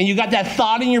 And you got that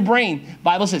thought in your brain. The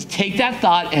Bible says take that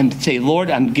thought and say, Lord,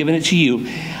 I'm giving it to you.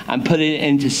 I'm putting it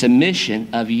into submission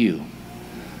of you.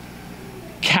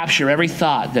 Capture every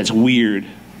thought that's weird.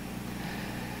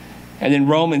 And then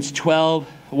Romans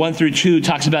 12:1-2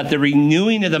 talks about the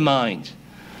renewing of the mind.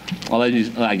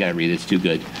 I got to read it. It's too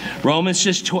good.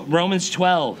 Romans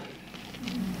 12.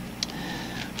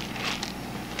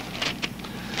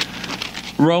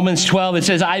 Romans 12, it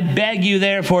says, I beg you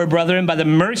therefore, brethren, by the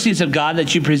mercies of God,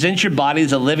 that you present your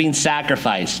bodies a living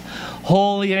sacrifice,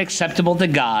 holy and acceptable to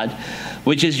God,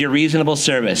 which is your reasonable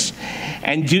service.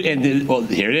 Well,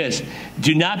 here it is.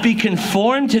 Do not be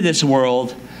conformed to this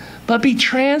world, but be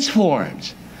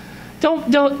transformed.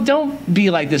 Don't be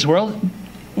like this world.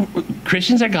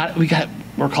 Christians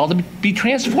we're called to be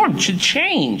transformed, to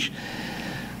change.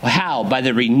 How? By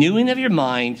the renewing of your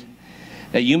mind,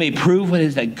 that you may prove what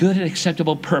is that good and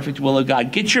acceptable, perfect will of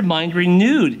God. Get your mind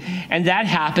renewed. And that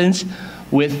happens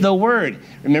with the word.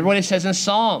 Remember what it says in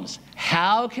Psalms.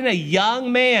 How can a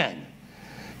young man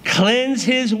cleanse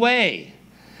his way?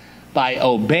 By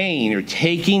obeying or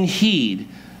taking heed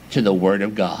to the word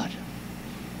of God.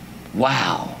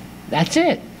 Wow. That's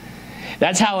it.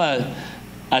 That's how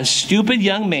a stupid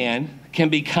young man can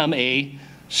become a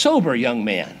sober young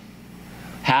man.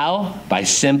 How? By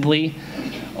simply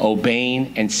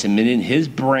obeying and submitting his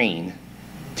brain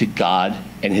to God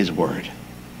and his word.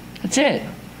 That's it.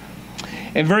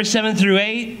 In verse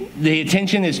 7-8, the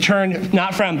attention is turned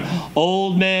not from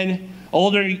older men,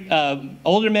 older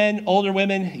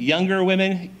women,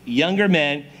 younger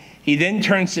men. He then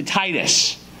turns to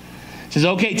Titus. He says,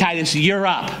 okay, Titus, you're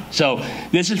up. So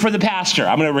this is for the pastor.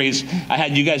 I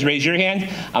had you guys raise your hand.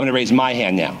 I'm going to raise my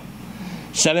hand now.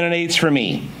 7 and 8's for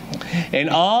me. In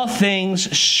all things,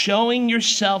 showing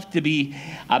yourself to be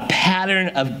a pattern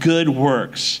of good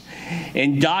works.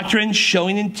 In doctrine,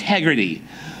 showing integrity,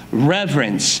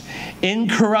 reverence,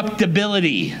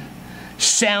 incorruptibility,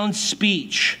 sound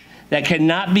speech that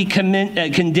cannot be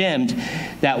condemned,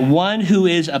 that one who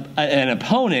is an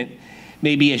opponent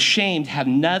may be ashamed, have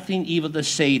nothing evil to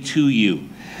say to you.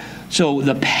 So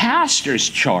the pastor's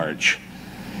charge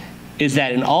is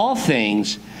that in all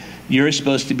things, you're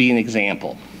supposed to be an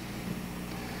example.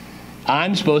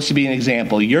 I'm supposed to be an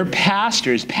example. Your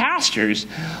pastors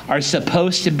are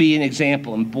supposed to be an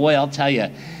example. And boy, I'll tell you,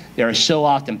 there are so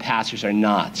often pastors are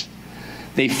not.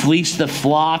 They fleece the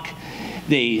flock.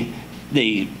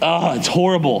 It's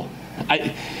horrible.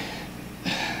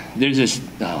 There's this,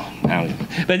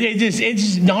 but it's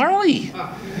just gnarly.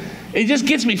 It just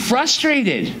gets me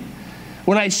frustrated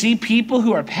when I see people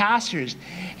who are pastors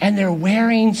and they're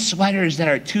wearing sweaters that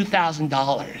are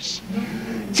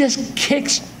 $2,000. Just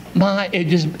kicks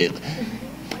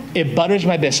it butters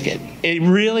my biscuit. It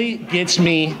really gets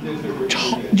me.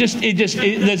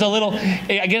 There's a little.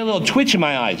 I get a little twitch in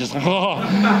my eyes. Just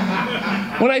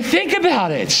when I think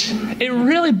about it, it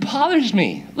really bothers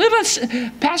me.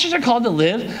 Pastors are called to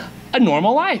live a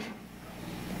normal life.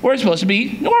 We're supposed to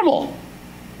be normal.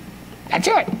 That's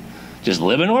it. Just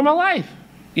live a normal life.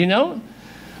 You know,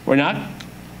 we're not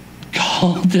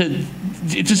called to.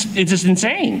 It's just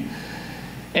insane.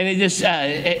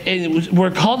 And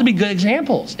we're called to be good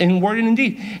examples in word and in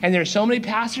deed. And there are so many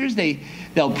pastors,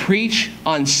 they'll preach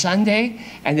on Sunday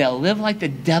and they'll live like the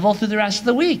devil through the rest of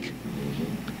the week.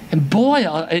 And boy,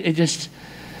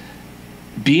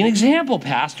 be an example,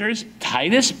 pastors.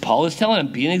 Titus, Paul is telling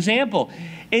them, be an example.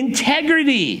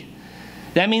 Integrity.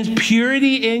 That means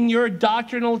purity in your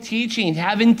doctrinal teaching.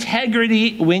 Have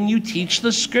integrity when you teach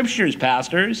the scriptures,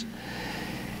 pastors.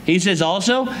 He says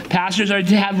also, pastors are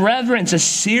to have reverence, a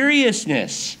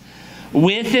seriousness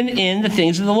with and in the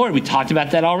things of the Lord. We talked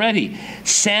about that already.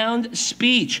 Sound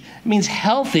speech means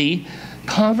healthy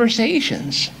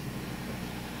conversations.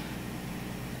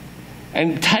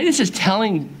 And Paul is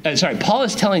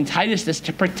telling Titus this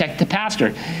to protect the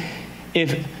pastor.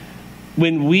 And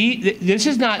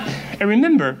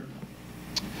remember,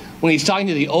 when he's talking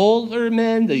to the older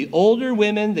men, the older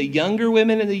women, the younger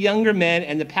women, and the younger men,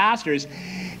 and the pastors,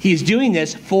 He's doing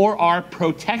this for our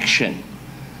protection.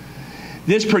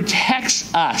 This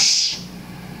protects us.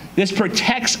 This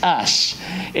protects us.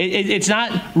 It's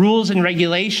not rules and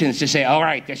regulations to say, all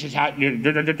right, this is how you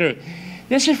do.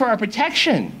 This is for our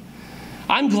protection.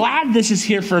 I'm glad this is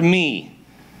here for me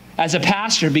as a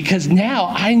pastor, because now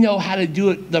I know how to do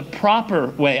it the proper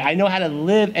way. I know how to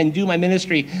live and do my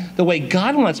ministry the way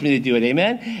God wants me to do it,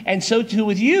 amen? And so too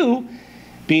with you,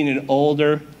 being an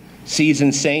older,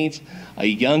 seasoned saint, a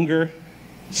younger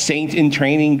saint in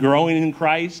training, growing in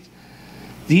Christ.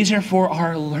 These are for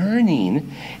our learning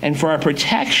and for our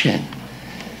protection.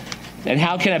 And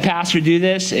how can a pastor do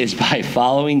this? Is by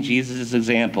following Jesus'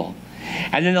 example.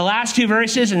 And then the last two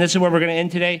verses, and this is where we're going to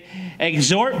end today.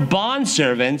 Exhort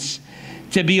bondservants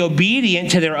to be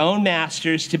obedient to their own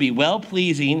masters, to be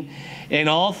well-pleasing in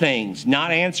all things,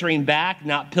 not answering back,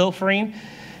 not pilfering,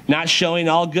 not showing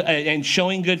and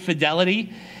showing good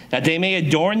fidelity, that they may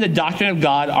adorn the doctrine of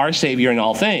God, our Savior, in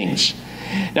all things.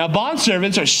 Now,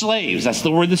 bondservants are slaves. That's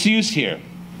the word that's used here.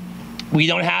 We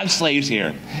don't have slaves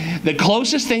here. The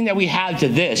closest thing that we have to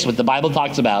this, what the Bible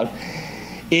talks about,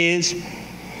 is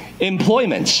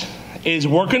employment, is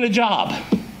working a job.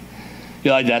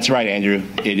 You're like, that's right, Andrew.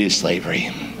 It is slavery.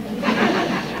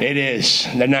 It is.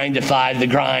 The 9 to 5, the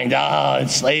grind. Oh,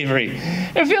 it's slavery.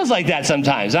 It feels like that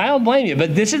sometimes. I don't blame you.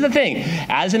 But this is the thing.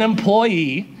 As an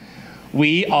employee,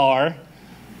 we're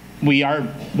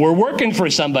working for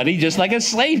somebody just like a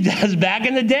slave does back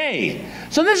in the day.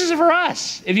 So this is for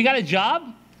us. If you got a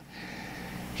job,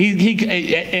 and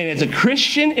as a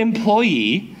Christian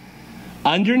employee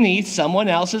underneath someone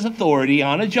else's authority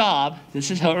on a job,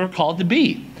 this is how we're called to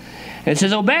be. And it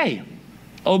says obey.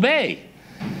 Obey.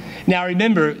 Now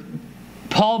remember,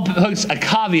 Paul puts a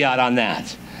caveat on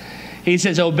that. He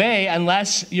says obey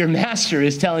unless your master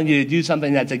is telling you to do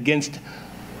something that's against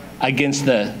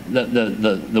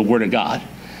the word of God.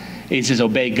 He says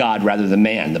obey God rather than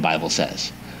man, the Bible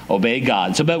says. Obey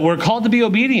God. So, but we're called to be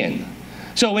obedient.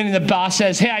 So when the boss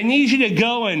says, hey, I need you to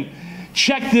go and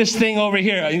check this thing over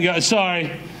here. And you go,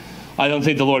 sorry, I don't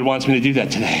think the Lord wants me to do that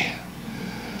today.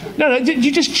 No,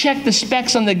 you just check the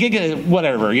specs on the gig,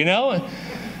 whatever, you know.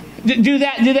 Do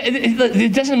that.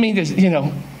 It doesn't mean there's, you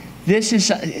know, this is,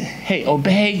 hey,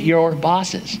 obey your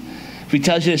bosses. If he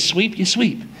tells you to sweep, you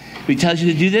sweep. If he tells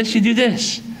you to do this, you do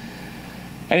this.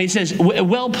 And he says,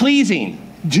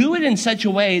 well-pleasing. Do it in such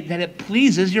a way that it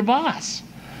pleases your boss.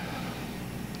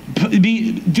 Do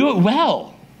it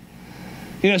well.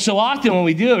 You know, so often when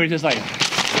we do it, we're just like,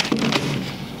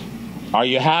 are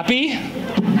you happy?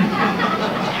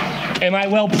 Am I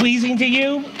well-pleasing to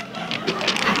you?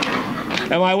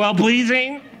 Am I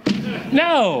well-pleasing?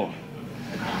 No.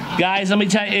 Guys, let me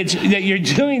tell you, it's that you're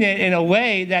doing it in a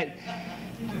way that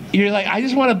you're like, I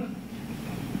just want to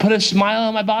put a smile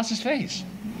on my boss's face.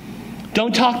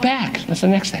 Don't talk back. That's the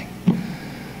next thing.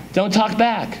 Don't talk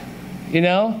back. You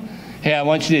know? Hey, I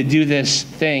want you to do this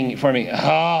thing for me.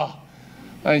 Oh.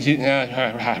 Whoa.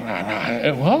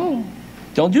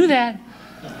 Don't do that.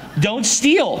 Don't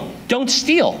steal. Don't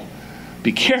steal.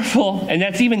 Be careful. And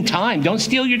that's even time. Don't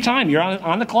steal your time. You're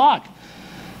on the clock.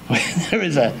 There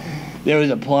was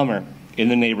a plumber in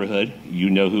the neighborhood. You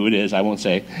know who it is. I won't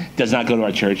say. Does not go to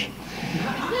our church.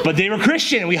 But they were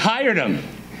Christian, and we hired them.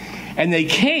 And they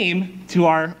came to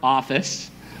our office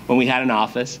when we had an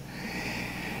office.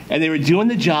 And they were doing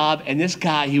the job, and this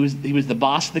guy, he was the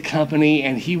boss of the company,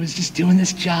 and he was just doing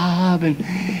this job. And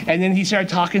then he started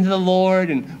talking to the Lord,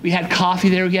 and we had coffee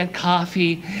there. We had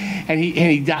coffee, and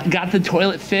he got the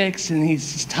toilet fixed, and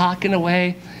he's just talking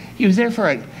away. He was there for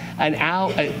an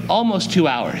hour, almost 2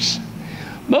 hours.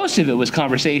 Most of it was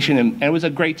conversation, and it was a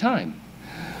great time.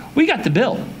 We got the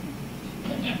bill.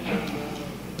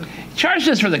 Charged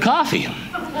us for the coffee.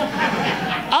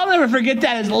 I'll never forget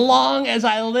that as long as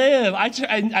I live.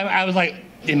 I was like,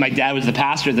 and my dad was the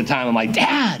pastor at the time. I'm like,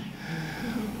 Dad,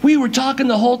 we were talking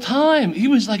the whole time. He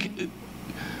was like,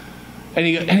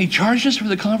 and he charged us for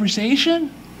the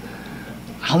conversation?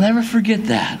 I'll never forget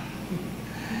that.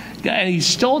 And he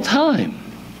stole time.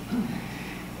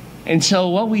 And so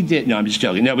what we did, no, I'm just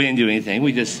joking. No, we didn't do anything.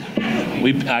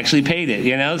 We actually paid it,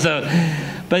 you know? So,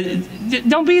 but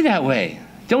don't be that way.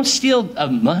 Don't steal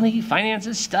money,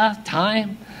 finances, stuff,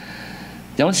 time.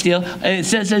 Don't steal. And it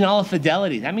says in all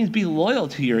fidelity. That means be loyal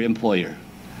to your employer.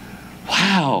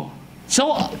 Wow.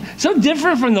 So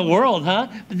different from the world, huh?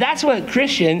 But that's what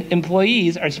Christian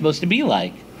employees are supposed to be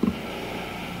like.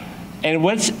 And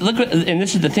this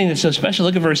is the thing that's so special.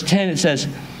 Look at verse 10. It says,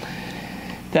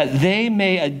 that they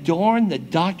may adorn the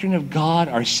doctrine of God,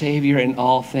 our Savior, in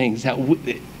all things. That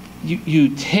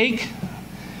you take...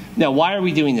 Now, why are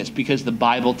we doing this? Because the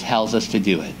Bible tells us to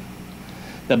do it.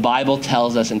 The Bible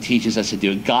tells us and teaches us to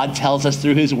do it. God tells us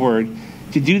through his word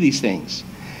to do these things.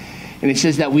 And it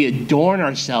says that we adorn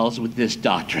ourselves with this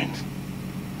doctrine.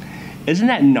 Isn't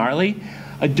that gnarly?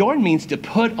 Adorn means to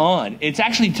put on. It's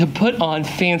actually to put on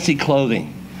fancy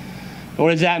clothing.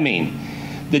 What does that mean?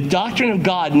 The doctrine of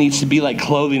God needs to be like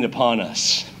clothing upon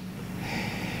us.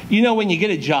 You know, when you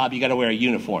get a job, you got to wear a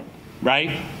uniform,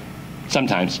 right?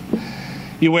 Sometimes.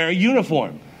 You wear a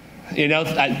uniform. You know,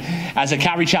 as a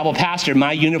Calvary Chapel pastor,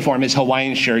 my uniform is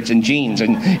Hawaiian shirts and jeans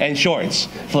and shorts,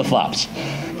 flip-flops.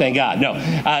 Thank God. No.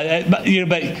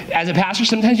 But as a pastor,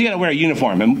 sometimes you got to wear a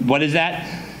uniform. And what is that?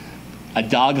 A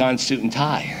doggone suit and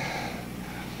tie.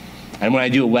 And when I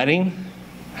do a wedding,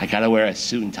 I got to wear a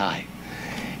suit and tie.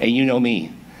 And you know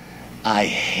me, I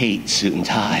hate suit and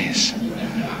ties.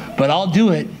 But I'll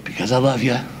do it because I love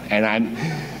you. And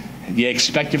you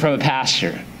expect it from a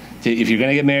pastor. If you're going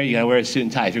to get married, you got to wear a suit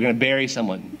and tie. If you're going to bury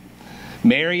someone,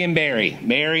 marry and bury.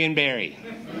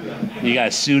 You got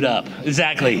to suit up.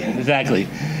 Exactly.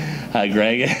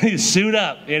 Greg. Suit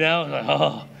up, you know.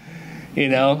 Oh, you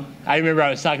know. I remember I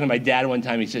was talking to my dad one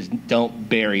time. He says, "Don't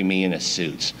bury me in a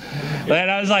suit." And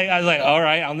I was like, all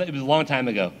right. It was a long time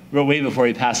ago. Way before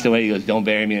he passed away. He goes, "Don't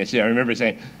bury me in a suit." I remember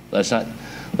saying,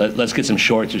 let's get some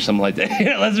shorts or something like that.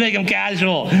 Let's make them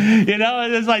casual. You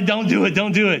know, it's like, don't do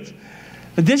it.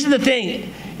 But this is the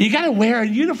thing. You got to wear a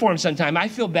uniform sometime. I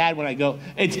feel bad when I go.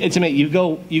 It's amazing. You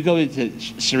go to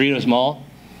Cerritos Mall,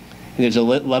 and there's a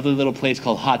lovely little place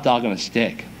called Hot Dog on a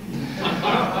Stick.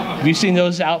 Have you seen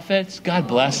those outfits? God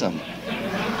bless them.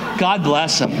 God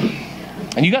bless them.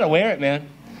 And you got to wear it, man.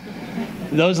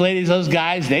 Those ladies, those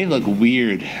guys, they look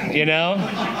weird, you know?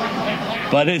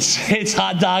 But it's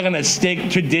hot dog on a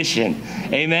stick tradition.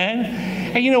 Amen?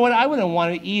 And you know what? I wouldn't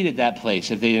want to eat at that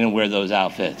place if they didn't wear those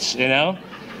outfits, you know?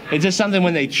 It's just something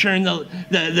when they churn the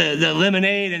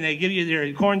lemonade and they give you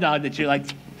their corn dog that you're like,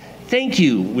 thank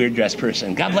you, weird dressed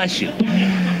person. God bless you.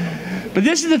 But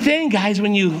this is the thing, guys,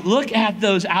 when you look at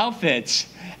those outfits,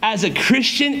 as a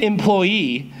Christian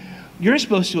employee, you're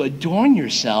supposed to adorn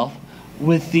yourself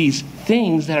with these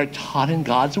things that are taught in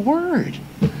God's word.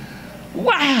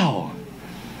 Wow.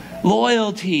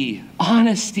 Loyalty,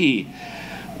 honesty,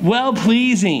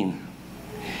 well-pleasing.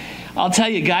 I'll tell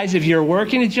you, guys, if you're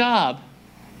working a job,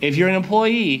 if you're an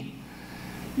employee,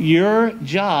 your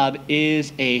job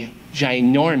is a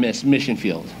ginormous mission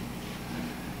field.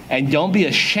 And don't be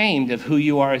ashamed of who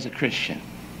you are as a Christian.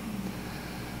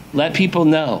 Let people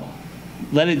know.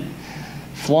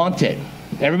 Flaunt it.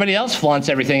 Everybody else flaunts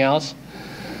everything else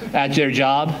at their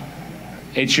job.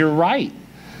 It's your right.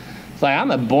 It's like,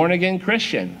 I'm a born-again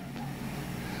Christian.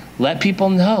 Let people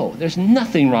know. There's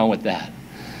nothing wrong with that.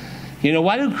 You know,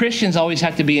 why do Christians always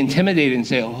have to be intimidated and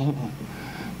say, oh,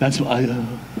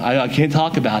 I can't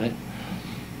talk about it?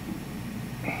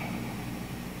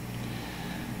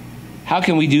 How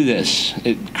can we do this?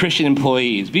 Christian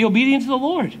employees, be obedient to the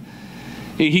Lord.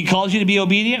 He calls you to be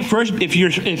obedient. First, if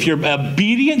you're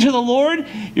obedient to the Lord,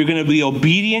 you're going to be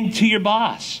obedient to your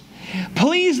boss.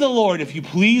 Please the Lord. If you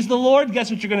please the Lord, guess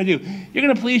what you're going to do? You're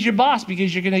going to please your boss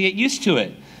because you're going to get used to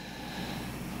it.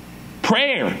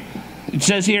 Prayer. It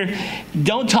says here,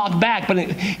 don't talk back. But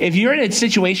if you're in a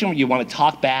situation where you want to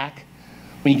talk back,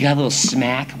 when you got a little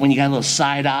smack, when you got a little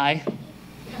side eye,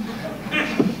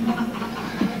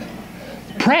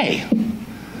 pray.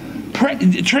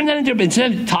 Turn that into,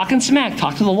 instead of talking smack,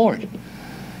 talk to the Lord.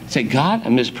 Say, God,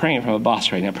 I'm just praying from a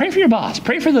boss right now. Pray for your boss.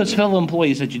 Pray for those fellow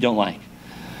employees that you don't like.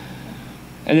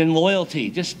 And then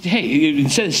loyalty. Just, hey,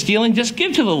 instead of stealing, just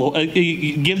give to the Lord.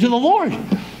 Give to the Lord.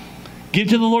 Give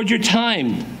to the Lord your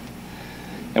time.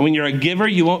 And when you're a giver,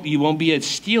 you won't be a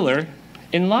stealer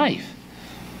in life.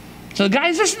 So,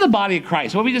 guys, this is the body of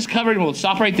Christ. What we just covered, and we'll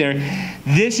stop right there.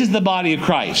 This is the body of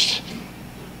Christ.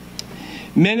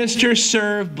 Minister,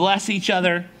 serve, bless each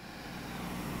other.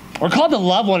 We're called to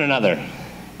love one another.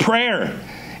 Prayer,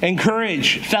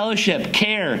 encourage, fellowship,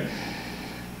 care.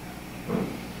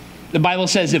 The Bible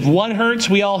says if one hurts,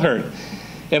 we all hurt.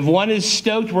 If one is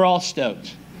stoked, we're all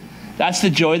stoked. That's the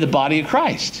joy of the body of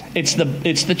Christ. It's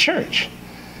the church.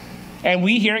 And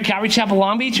we here at Calvary Chapel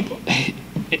Long Beach,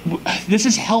 this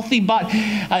is healthy body.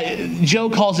 Joe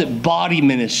calls it body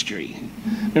ministry.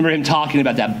 Remember him talking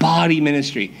about that body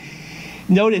ministry.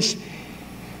 Notice,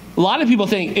 a lot of people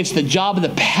think it's the job of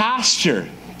the pastor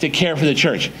to care for the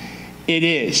church. It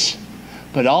is.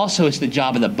 But also it's the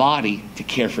job of the body to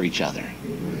care for each other.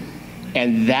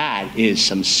 And that is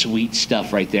some sweet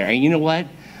stuff right there. And you know what?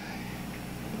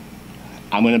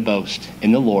 I'm going to boast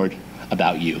in the Lord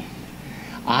about you.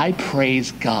 I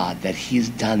praise God that he's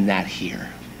done that here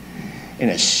in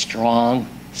a strong,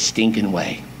 stinking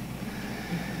way.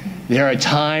 There are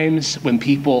times when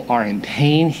people are in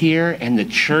pain here and the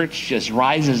church just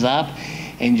rises up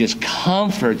and just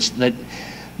comforts the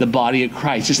body of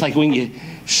Christ. Just like when you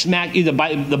smack, the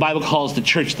Bible calls the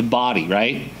church the body,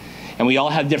 right? And we all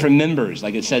have different members,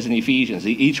 like it says in Ephesians.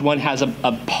 Each one has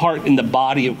a part in the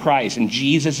body of Christ, and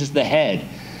Jesus is the head.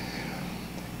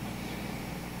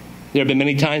 There have been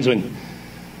many times when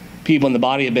people in the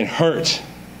body have been hurt,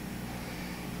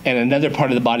 and another part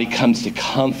of the body comes to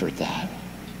comfort that.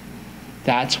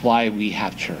 That's why we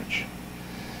have church.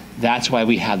 That's why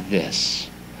we have this.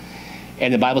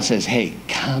 And the Bible says, hey,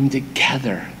 come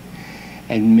together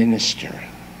and minister.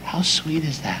 How sweet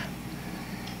is that?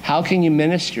 How can you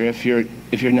minister if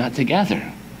you're not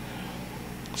together?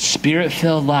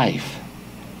 Spirit-filled life.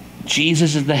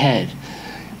 Jesus is the head.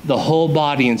 The whole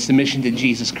body in submission to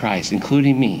Jesus Christ,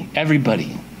 including me,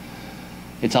 everybody.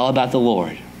 It's all about the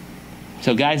Lord.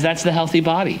 So guys, that's the healthy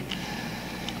body.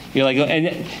 You're like,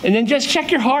 and then just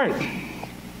check your heart.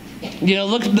 You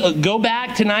know, go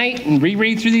back tonight and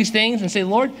reread through these things and say,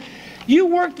 Lord, you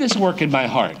work this work in my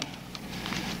heart.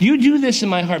 You do this in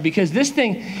my heart, because this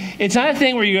thing, it's not a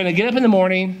thing where you're going to get up in the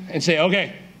morning and say,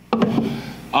 okay,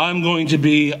 I'm going to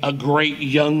be a great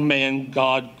young man,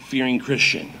 God-fearing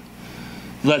Christian.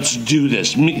 Let's do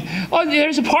this. Oh,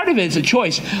 there's a part of it, it's a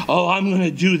choice. Oh, I'm going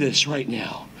to do this right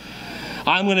now.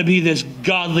 I'm going to be this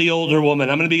godly older woman.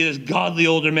 I'm going to be this godly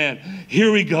older man.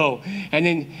 Here we go. And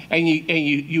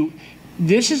you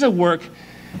this is a work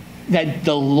that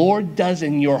the Lord does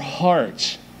in your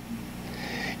heart.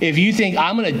 If you think,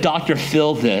 I'm going to Dr.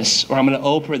 Phil this, or I'm going to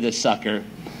Oprah this sucker,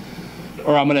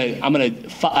 or I'm going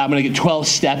to get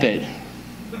 12-step it,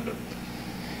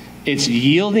 it's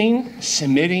yielding,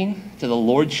 submitting to the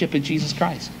lordship of Jesus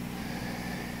Christ.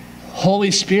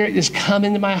 Holy Spirit, just come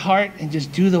into my heart and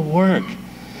just do the work.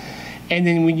 And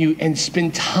then when you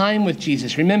spend time with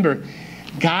Jesus, remember,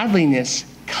 godliness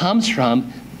comes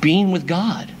from being with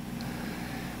God.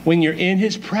 When you're in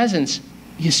his presence,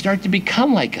 you start to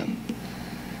become like him.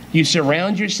 You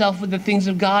surround yourself with the things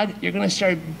of God, you're going to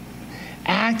start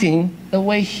acting the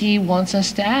way he wants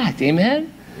us to act.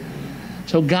 Amen?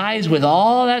 So guys, with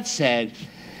all that said,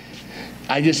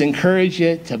 I just encourage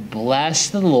you to bless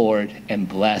the Lord and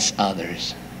bless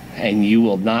others, and you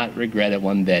will not regret it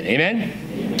one bit. Amen?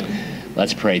 Amen.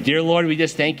 Let's pray. Dear Lord, we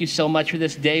just thank you so much for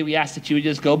this day. We ask that you would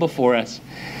just go before us.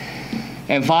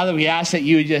 And Father, we ask that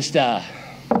you would just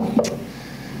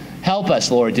help us,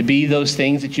 Lord, to be those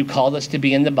things that you called us to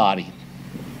be in the body.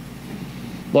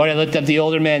 Lord, I lift up the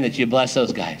older men, that you bless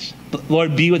those guys.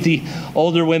 Lord, be with the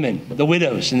older women, the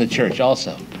widows in the church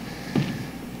also.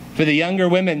 For the younger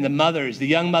women, the mothers, the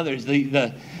young mothers,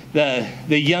 the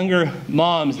younger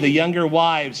moms, the younger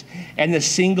wives, and the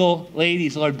single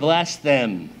ladies, Lord, bless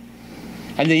them.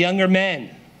 And the younger men,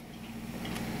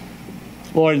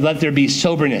 Lord, let there be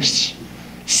soberness,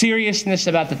 seriousness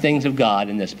about the things of God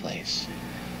in this place.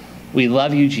 We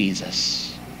love you,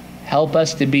 Jesus. Help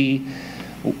us to be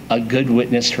a good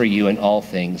witness for you in all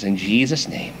things. In Jesus'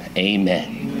 name,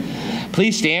 amen.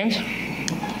 Please stand.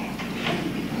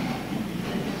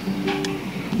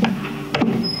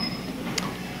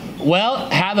 Well,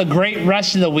 have a great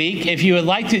rest of the week. If you would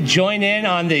like to join in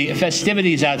on the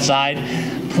festivities outside,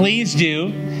 please do.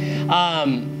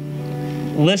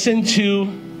 Listen to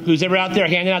who's ever out there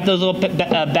handing out those little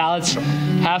ballots.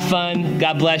 Have fun.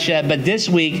 God bless you. But this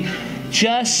week,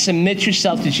 just submit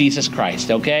yourself to Jesus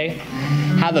Christ, okay?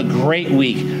 Have a great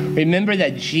week. Remember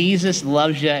that Jesus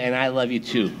loves you and I love you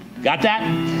too. Got that?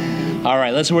 All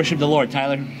right, let's worship the Lord,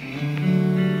 Tyler.